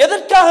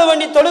 எதற்காக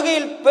வேண்டி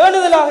தொழுகையில்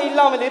பேணுதலாக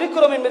இல்லாமல்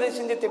இருக்கிறோம் என்பதை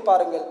சிந்தித்து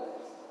பாருங்கள்.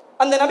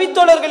 அந்த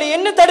நபித்தோழர்களை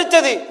என்ன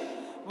தடுத்தது?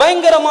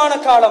 பயங்கரமான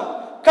காலம்,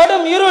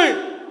 கடும் இருள்,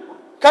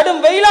 கடும்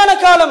வெயிலான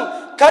காலம்,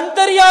 கண்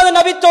தெரியாத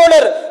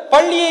நபித்தோழர்,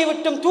 பள்ளியை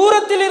விட்டும்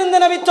தூரத்தில் இருந்த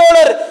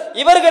நபித்தோழர்,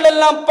 இவர்கள்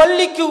எல்லாம்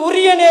பள்ளிக்கு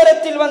உரிய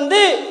நேரத்தில்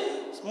வந்து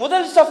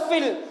முதல்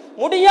சஃபில்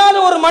முடியாத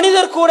ஒரு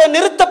மனிதர் கூட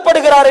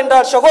நிறுத்தப்படுகிறார்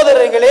என்றார்.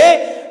 சகோதரர்களே,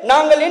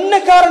 நாங்கள் என்ன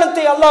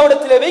காரணத்தை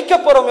அல்லாஹ்விடத்தில் வைக்க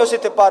போறோம்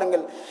யோசித்து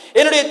பாருங்கள்.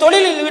 என்னுடைய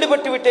தொழிலில்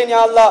ஈடுபட்டு விட்டேன்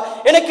யா அல்லாஹ்,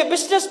 எனக்கு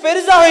பிசினஸ்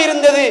பெருசாக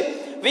இருந்தது,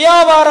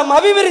 வியாபாரம்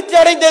அபிவிருத்தி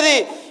அடைந்தது,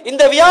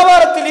 இந்த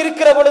வியாபாரத்தில்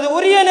இருக்கிற பொழுது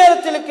உரிய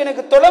நேரத்தில்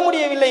எனக்கு தொழ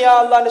முடியவில்லையா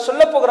அல்லாஹ்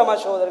சொல்ல போகிறோமா?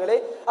 சகோதரர்களே,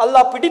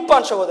 அல்லாஹ்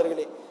பிடிப்பான்.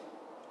 சகோதரர்களே,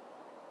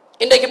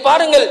 இன்றைக்கு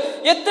பாருங்கள்,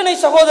 எத்தனை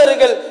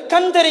சகோதரர்கள்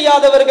கண்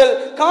தெரியாதவர்கள்,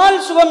 கால்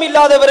சுகம்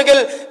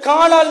இல்லாதவர்கள்,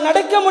 காலால்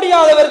நடக்க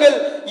முடியாதவர்கள்,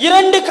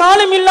 2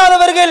 காலும்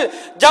இல்லாதவர்கள்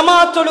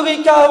ஜமாத்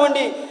தொழுகைக்காக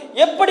வேண்டி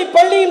எப்படி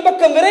பள்ளியின்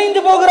பக்கம்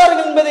விரைந்து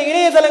போகிறார்கள் என்பதை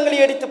இணையதளங்களை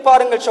எடுத்து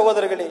பாருங்கள்.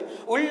 சகோதரர்களே,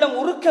 உள்ளம்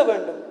உருக்க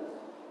வேண்டும்.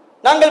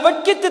 நாங்கள்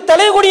வெட்கித்து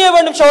தலைகுனிய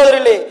வேண்டும்.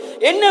 சகோதரர்களே,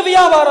 என்ன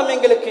வியாபாரம்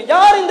எங்களுக்கு?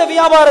 யார் இந்த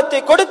வியாபாரத்தை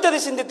கொடுத்தது?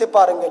 சிந்தித்து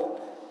பாருங்கள்.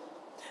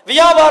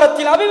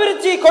 வியாபாரத்தில்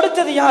அபிவிருத்தியை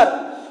கொடுத்தது யார்?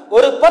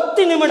 ஒரு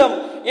 10 நிமிடம்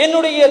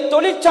என்னுடைய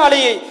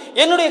தொழிற்சாலையை,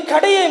 என்னுடைய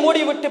கடையை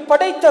மூடிவிட்டு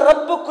படைத்த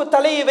ரப்புக்கு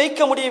தலையை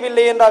வைக்க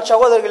முடியவில்லை என்றால்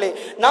சகோதரர்களே,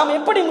 நாம்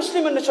எப்படி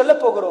முஸ்லிம் என்று சொல்ல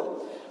போகிறோம்?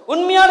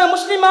 உண்மையான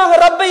முஸ்லிமாக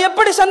ரப்பை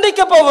எப்படி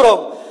சந்திக்க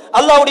போகிறோம்?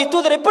 அல்லாஹ்வுடைய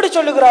தூதர் எப்படி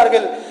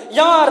சொல்லுகிறார்கள்?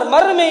 யார்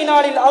மறுமை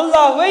நாளில்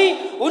அல்லாஹ்வை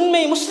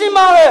உண்மை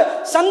முஸ்லிமாக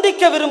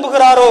சந்திக்க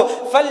விரும்புகிறாரோ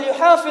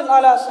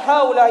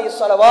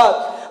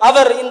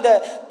அவர் இந்த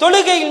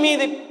தொழுகையின்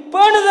மீது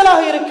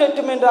பேணுதலாக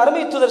இருக்கட்டும் என்று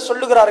அருமை தூதர்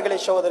சொல்லுகிறார்களே.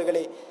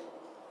 சகோதரர்களே,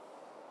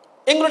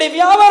 எங்களுடைய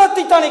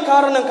வியாபாரத்தை தானே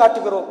காரணம்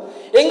காட்டுகிறோம்,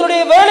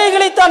 எங்களுடைய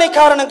வேலைகளை தானே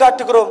காரணம்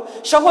காட்டுகிறோம்.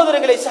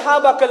 சகோதரர்களை,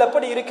 சஹாபாக்கள்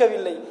அப்படி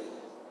இருக்கவில்லை,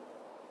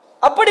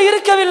 அப்படி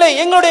இருக்கவில்லை.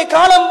 எங்களுடைய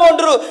காலம்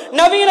போன்று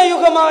நவீன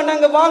யுகமாக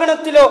நாங்கள்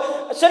வாகனத்திலோ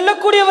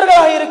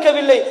செல்லக்கூடியவர்களாக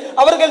இருக்கவில்லை.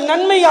 அவர்கள்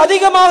நன்மை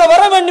அதிகமாக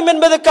வர வேண்டும்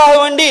என்பதற்காக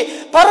வேண்டி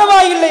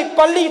பரவாயில்லை,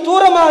 பள்ளி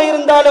தூரமாக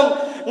இருந்தாலும்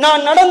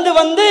நான் நடந்து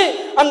வந்து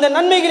அந்த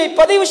நன்மைகளை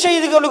பதிவு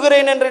செய்து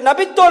கொள்கிறேன் என்று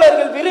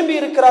நபித்தோழர்கள் விரும்பி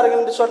இருக்கிறார்கள்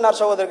என்று சொன்னார்.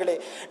 சகோதரர்களே,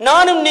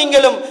 நானும்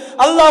நீங்களும்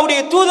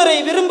அல்லாஹ்வுடைய தூதரை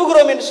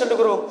விரும்புகிறோம் என்று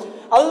சொல்லுகிறோம்,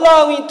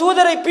 அல்லாஹ்வின்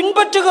தூதரை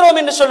பின்பற்றுகிறோம்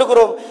என்று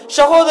சொல்லுகிறோம்.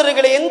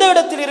 சகோதரர்களை, எந்த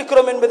இடத்தில்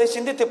இருக்கிறோம் என்பதை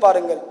சிந்தித்து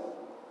பாருங்கள்.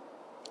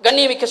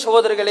 கண்ணியமிக்க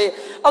சகோதரர்களே,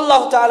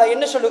 அல்லாஹ் தஆலா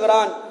என்ன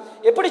சொல்லுகிறான்?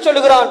 எப்படி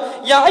சொல்லுகிறான்?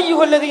 யா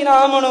அய்யுஹல்லதீன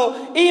ஆமனு,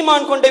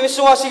 ஈமான் கொண்ட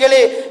விசுவாசிகளே,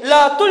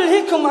 லா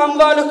துல்ஹிக்கும்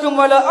அம்வாலுக்கும்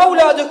வலா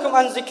அவுலாதுக்கும்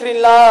அன்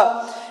ஸிக்ரில்லாஹ்,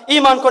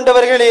 ஈமான்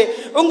கொண்டவர்களே,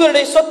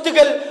 உங்களுடைய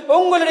சொத்துகள்,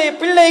 உங்களுடைய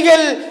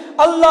பிள்ளைகள்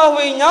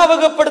அல்லாஹ்வை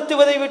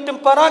ஞாபகப்படுத்துவதை விட்டு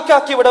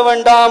பராக்காக்கி விட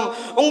வேண்டாம்,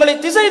 உங்களை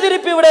திசை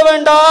திருப்பி விட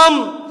வேண்டாம்.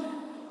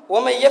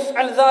 وَمَن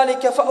يَفْعَلْ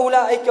ذَلِكَ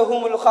فَأُولَئِكَ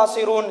هُمُ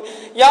الْخَاسِرُونَ,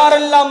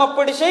 யாரெல்லாம்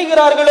அப்படி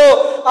செய்கிறார்களோ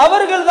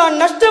அவர்கள் தான்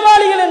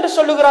நஷ்டவாளிகள் என்று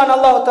சொல்லுகிறான்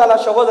அல்லாஹ் தஆலா.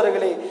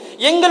 சகோதரர்களே,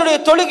 எங்களுடைய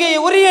தொழுகையை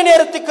உரிய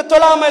நேரத்துக்கு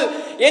தொழாமல்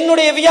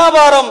என்னுடைய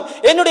வியாபாரம்,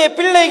 என்னுடைய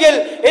பிள்ளைகள்,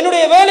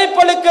 என்னுடைய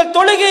வேலைப்பளுக்கள்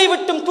தொழுகையை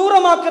விட்டும்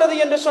தூரமாக்குறது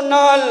என்று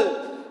சொன்னால்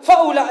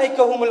فَأُولَئِكَ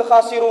هُمُ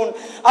الْخَاسِرُونَ,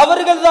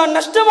 அவர்கள் தான்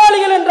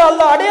நஷ்டவாளிகள் என்று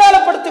அல்லாஹ்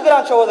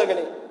அடையாளப்படுத்துகிறான்.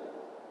 சகோதரர்களே,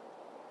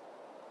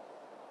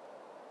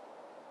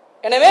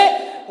 எனவே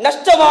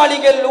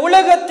நஷ்டவாளிகள்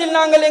உலகத்தில்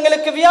நாங்கள்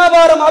எங்களுக்கு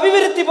வியாபாரம்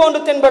அபிவிருத்தி போன்று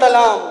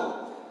தென்படலாம்,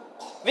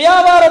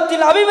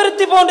 வியாபாரத்தில்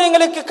அபிவிருத்தி போன்று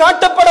எங்களுக்கு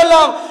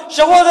காட்டப்படலாம்.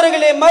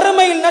 சகோதரர்களே,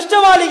 மறுமையில்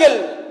நஷ்டவாளிகள்.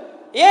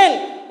 ஏன்?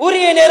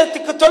 உரிய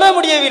நேரத்துக்கு தொழ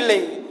முடியவில்லை,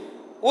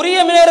 உரிய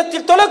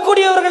நேரத்தில்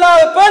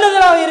தொழக்கூடியவர்களாக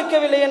பேணுதலாக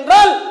இருக்கவில்லை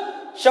என்றால்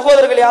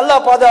சகோதரர்களே,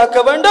 அல்லாஹ் பாதுகாக்க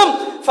வேண்டும்.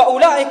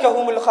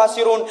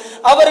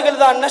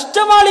 அவர்கள் தான்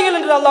நஷ்டவாளிகள்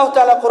என்று அல்லாஹ்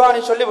தஆலா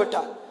குர்ஆனில்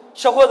சொல்லிவிட்டார்.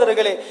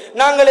 சகோதரர்களே,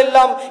 நாங்கள்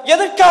எல்லாம்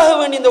எதற்காக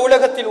வேண்டி இந்த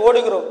உலகத்தில்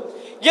ஓடுகிறோம்?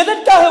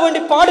 எதற்காக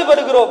வேண்டி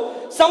பாடுபடுகிறோம்?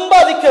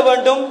 சம்பாதிக்க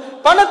வேண்டும்,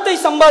 பணத்தை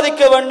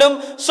சம்பாதிக்க வேண்டும்,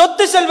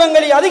 சொத்து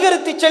செல்வங்களை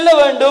அதிகரித்து செல்ல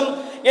வேண்டும்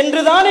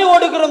என்றுதானே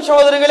ஓடுகிறோம்.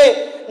 சகோதரர்களே,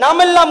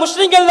 நாமெல்லாம்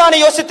முஸ்லிம்கள் தானே?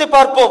 யோசித்து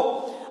பார்ப்போம்.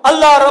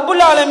 அல்லாஹ்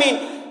ரப்புல் ஆலமீன்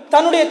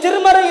தன்னுடைய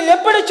திருமறையில்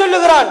எப்படி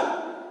சொல்லுகிறான்?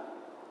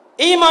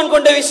 ஈமான்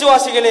கொண்ட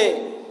விசுவாசிகளே,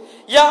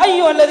 யா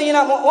அய்யுஹல்லதீன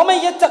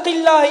வமன்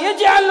யத்தகில்லாஹ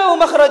யஜ்அல் லஹு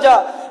மக்ரஜா.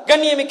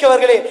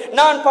 கண்ணியமிக்கவர்களே,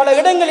 நான் பல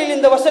இடங்களில்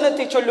இந்த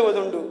வசனத்தை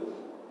சொல்லுவதுண்டு.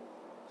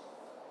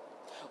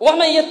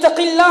 வமன்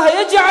யத்தகில்லாஹ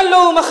யஜ்அல்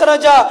லஹு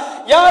மக்ரஜா.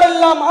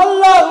 யாரெல்லாம்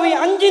அல்லாஹ்வை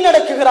அஞ்சி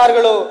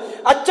நடக்குகிறார்களோ,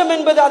 அச்சம்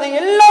என்பது அது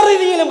எல்லா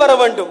ரீதியிலும் வர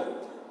வேண்டும்,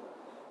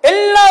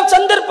 எல்லா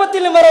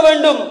சந்தர்ப்பத்திலும் வர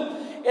வேண்டும்.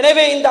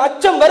 எனவே இந்த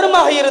அச்சம்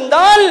வருமாக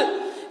இருந்தால்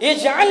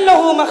யஜ்அல்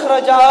லஹு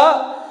மக்ரஜா,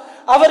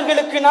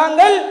 அவர்களுக்கு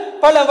நாங்கள்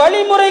பல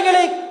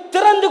வழிமுறைகளை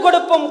திறந்து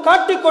கொடுப்போம்,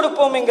 காட்டிக்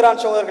கொடுப்போம்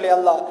என்கிறான். சகோதரர்களே,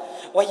 அல்லாஹ்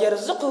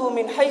வயர்ஸுகுஹு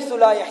மின் ஹைஸு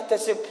லா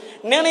யஹ்தஸிப்,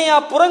 நினையா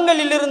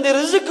புறங்களில் இருந்து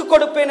ரிஸ்க்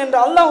கொடுப்பேன் என்று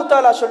அல்லாஹ்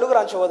தஆலா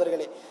சொல்லுகிறான்.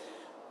 சகோதரர்களே,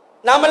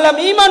 நாமெல்லாம்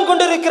ஈமான்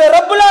கொண்டிருக்கிற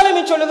ரப்புல்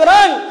ஆலமீன்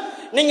சொல்லுகிறான்,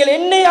 நீங்கள்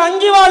என்னை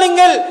அஞ்சி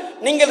வாழுங்கள்.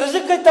 நீங்கள்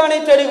ரிஸ்கை தானே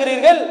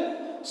தேடுகிறீர்கள்,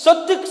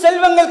 சொத்து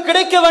செல்வங்கள்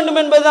கிடைக்க வேண்டும்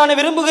என்பதுதானே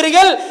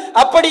விரும்புகிறீர்கள்.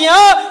 அப்படியா?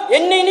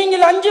 என்னை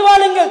நீங்கள் அஞ்சி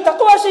வாழுங்கள்,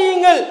 தக்வா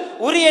செய்யுங்கள்,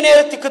 உரிய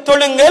நேரத்துக்கு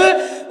தொழுங்கள்,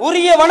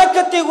 உரிய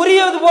வணக்கத்தை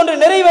உரியது போன்று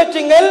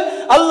நிறைவேற்றுங்கள்,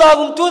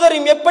 அல்லாஹ்வும்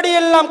தூதரையும்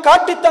எப்படியெல்லாம்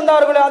காட்டி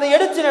தந்தார்களோ அதை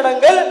எடுத்து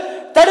நடங்கள்,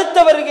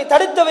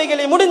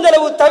 தடுத்தவைகளை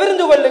முடிந்தளவு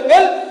தவிர்ந்து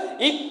கொள்ளுங்கள்.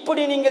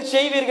 இப்படி நீங்கள்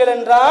செய்வீர்கள்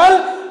என்றால்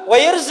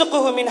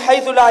வயர்ஸுகுஹு மின்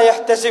ஹைஸு லா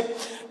யஹ்தஸிப்,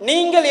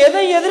 நீங்கள்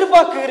எதை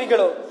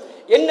எதிர்பார்க்கிறீர்களோ,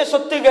 என்ன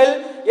சொத்துகள்,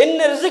 என்ன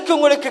ரிஸ்க்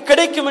உங்களுக்கு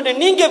கிடைக்கும் என்று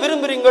நீங்க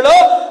விரும்புறீங்களோ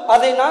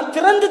அதை நான்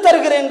திறந்து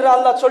தருகிறேன் என்று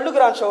அல்லாஹ்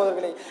சொல்லுகிறான்.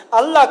 சகோதரர்களே,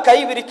 அல்லாஹ் கை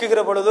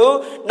விரிக்குகிற பொழுது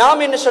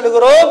நாம் என்ன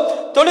சொல்லுகிறோம்?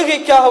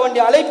 தொழுகைக்காக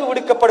வேண்டி அழைப்பு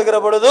விடுக்கப்படுகிற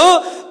பொழுது,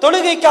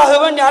 தொழுகைக்காக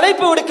வேண்டி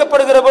அழைப்பு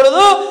விடுக்கப்படுகிற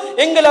பொழுது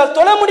எங்களால்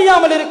தொழ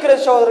முடியாமல் இருக்கிற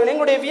சகோதரர்கள்,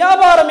 எங்களுடைய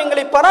வியாபாரம்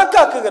எங்களை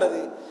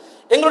பராக்காக்குகிறது,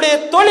 எங்களுடைய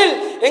தொழில்,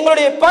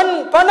 எங்களுடைய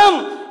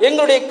பணம்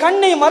எங்களுடைய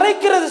கண்ணை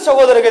மறைக்கிறது.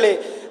 சகோதரர்களே,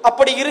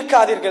 அப்படி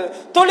இருக்காதீர்கள்.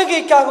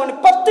 தொழுகைக்காக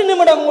 10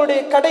 நிமிடம்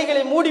உங்களுடைய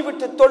கடைகளை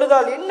மூடிவிட்டு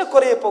தொழுதால் என்ன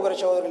குறைய போகிற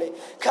சகோதரர்களே?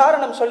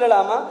 காரணம்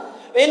சொல்லலாமா?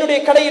 என்னுடைய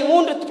கடையில்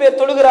 3 பேர்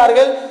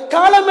தொழுகிறார்கள்,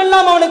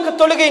 காலமெல்லாம் அவனுக்கு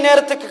தொழுகை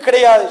நேரத்துக்கு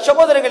கிடையாது.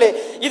 சகோதரர்களே,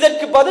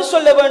 இதற்கு பதில்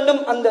சொல்ல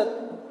வேண்டும் அந்த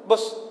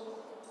பஸ்,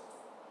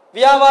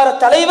 வியாபார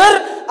தலைவர்,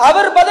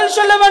 அவர் பதில்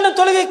சொல்ல வேண்டும்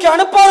தொழுகைக்கு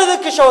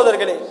அனுப்பாததற்கு.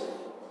 சகோதரர்களே,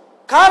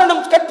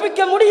 காரணம்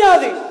கற்பிக்க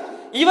முடியாது,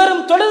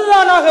 இவரும்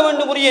தொழுதுதானாக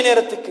வேண்டும் உரிய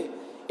நேரத்துக்கு.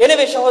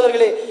 எனவே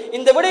சகோதரர்களே,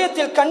 இந்த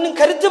விடயத்தில் கண்ணும்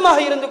கருத்துமாக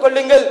இருந்து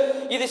கொள்ளுங்கள்.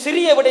 இது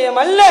சிறிய விடயம்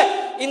அல்ல.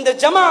 இந்த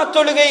ஜமாஅத்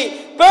தொழுகை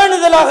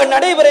பேணுதலாக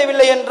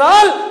நடைபெறவில்லை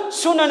என்றால்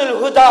சுனனுல்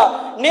ஹுதா,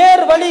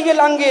 நேர்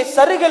வழிகள் அங்கே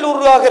சருகல்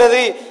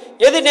உருவாகிறது.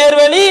 எது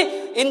நேர்வழி?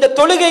 இந்த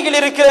தொழுகைகள்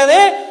இருக்கிறது,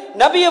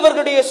 நபி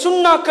அவர்களுடைய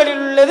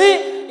சுன்னாக்களில் உள்ளது.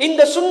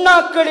 இந்த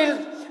சுன்னாக்களில்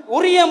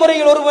உரிய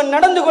முறையில் ஒருவன்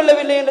நடந்து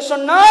கொள்ளவில்லை என்று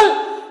சொன்னால்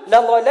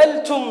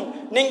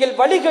நீங்கள்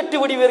வழிகட்டு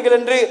விடுவீர்கள்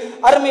என்று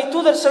அருமை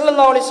தூதர்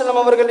ஸல்லல்லாஹு அலைஹி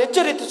வஸல்லம் அவர்கள்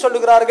எச்சரித்து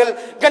சொல்லுகிறார்கள்.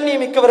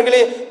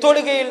 கண்ணியமிக்கவர்களே,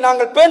 தொழுகையில்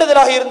நாங்கள்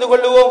பேணுதலாக இருந்து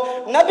கொள்வோம்.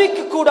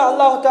 நபிக்கு கூட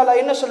அல்லாஹ் தஆலா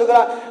என்ன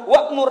சொல்லுகிறார்?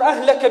 வஅ்முர்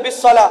அஹ்லக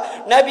பிஸ்ஸலா,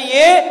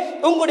 நபியே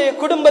உங்களுடைய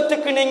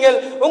குடும்பத்துக்கு நீங்கள்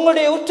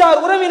உங்களுடைய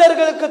உற்றார்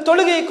உறவினர்களுக்கு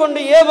தொழுகையை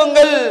கொண்டு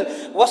ஏவுங்கள்.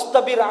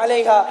 வஸ்தபிர்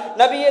அலைஹா,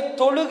 நபியே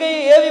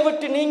தொழுகையை ஏவி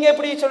விட்டு நீங்க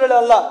எப்படி சொல்லல?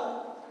 அல்லாஹ்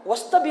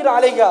வஸ்தபிர்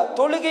அலைஹா,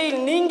 தொழுகையில்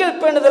நீங்கள்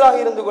பேணுதலாக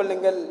இருந்து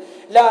கொள்ளுங்கள்.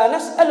 லா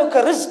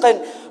நஸ்அலுக ரிஸ்கன்,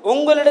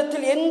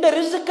 உங்களிடத்தில் எந்த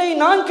ரிஸ்கை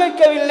நான்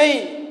கேட்கவில்லை.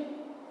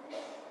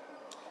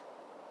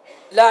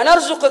 லா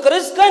நர்சுக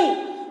ரிஸ்கன்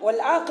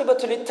வல்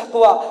ஆகிபத்து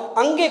லித்தக்வா,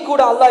 அங்கே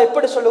கூட அல்லாஹ்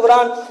எப்படி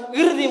சொல்லுகிறான்?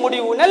 இறுதி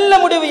முடிவு, நல்ல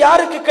முடிவு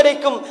யாருக்கு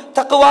கிடைக்கும்?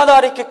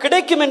 தக்வாதாரிக்கு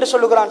கிடைக்கும் என்று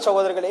சொல்லுகிறான்.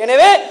 சகோதரர்களே,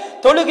 எனவே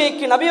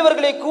தொழுகைக்கு நபி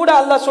அவர்களை கூட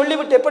அல்லாஹ்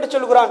சொல்லிவிட்டு எப்படி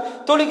சொல்லுகிறான்?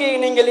 தொழுகையை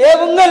நீங்கள்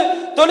ஏவுங்கள்,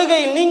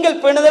 தொழுகையில்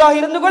நீங்கள்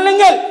பேணுதலாக இருந்து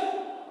கொள்ளுங்கள்.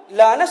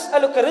 லா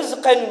நஸ்அலுக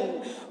ரிஸ்கன்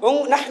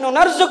நஹ்னு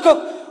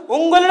நர்சுகுக்,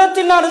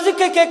 உங்களிடத்தில் நான்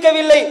ரிஸ்கை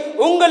கேட்கவில்லை,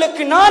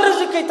 உங்களுக்கு நான்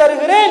ரிஸ்கை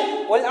தருகிறேன்.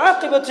 வல்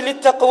ஆகிபத்து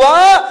லித்தக்வா,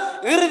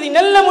 இறுதி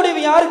நல்ல முடிவு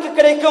யாருக்கு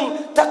கிடைக்கும்?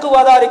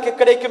 தக்வாதாரிக்கு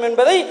கிடைக்கும்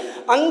என்பதை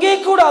அங்கே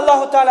கூட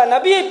அல்லாஹ் தஆலா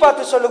நபியை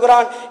பார்த்து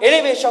சொல்லுகிறான்.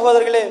 எனவே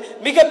சகோதரர்களே,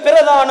 மிக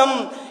பிரதானம்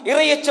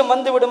இறையச்சம்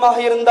வந்து விடுமாக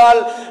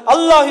இருந்தால்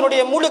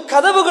அல்லாஹ்வினுடைய முழு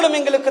கதவுகளும்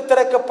எங்களுக்கு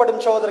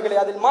திறக்கப்படும். சகோதரர்களே,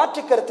 அதில்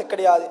மாற்று கருத்து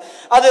கிடையாது.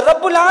 அது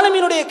ரப்புல்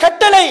ஆலமீனுடைய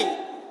கட்டளை.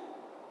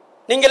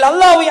 நீங்கள்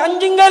அல்லாஹ்வை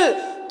அஞ்சுங்கள்,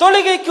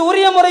 தொழுகைக்கு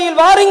உரிய முறையில்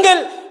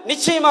வாருங்கள்,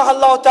 நிச்சயமாக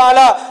அல்லாஹ்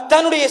தஆலா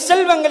தன்னுடைய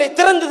செல்வங்களை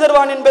திறந்து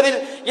தருவான் என்பதில்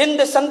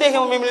எந்த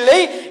சந்தேகமும் இல்லை.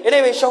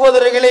 எனவே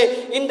சகோதரர்களே,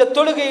 இந்த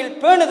தொழுகையில்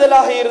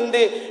பேணுதலாக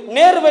இருந்து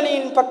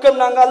நேர்வழியின் பக்கம்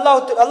நாங்கள்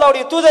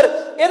அல்லாஹ்வுடைய தூதர்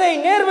எதை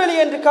நேர்வழி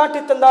என்று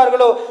காட்டி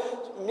தந்தார்களோ,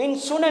 மின்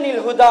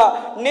சுனனில் ஹுதா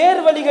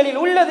நேர்வழிகளில்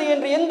உள்ளது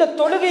என்று எந்த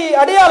தொழுகையை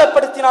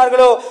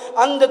அடையாளப்படுத்தினார்களோ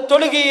அந்த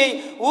தொழுகையை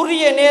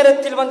உரிய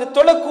நேரத்தில் வந்து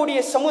தொழக்கூடிய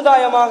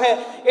சமுதாயமாக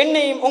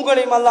என்னையும்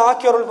உங்களையும் அல்லாஹ்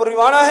ஆக்கி அருள்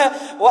புரிவானாக.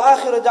 வ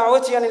ஆகிரு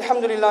தஅவதி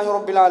அல்ஹம்துலில்லாஹி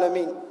ரப்பில்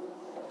ஆலமீன்.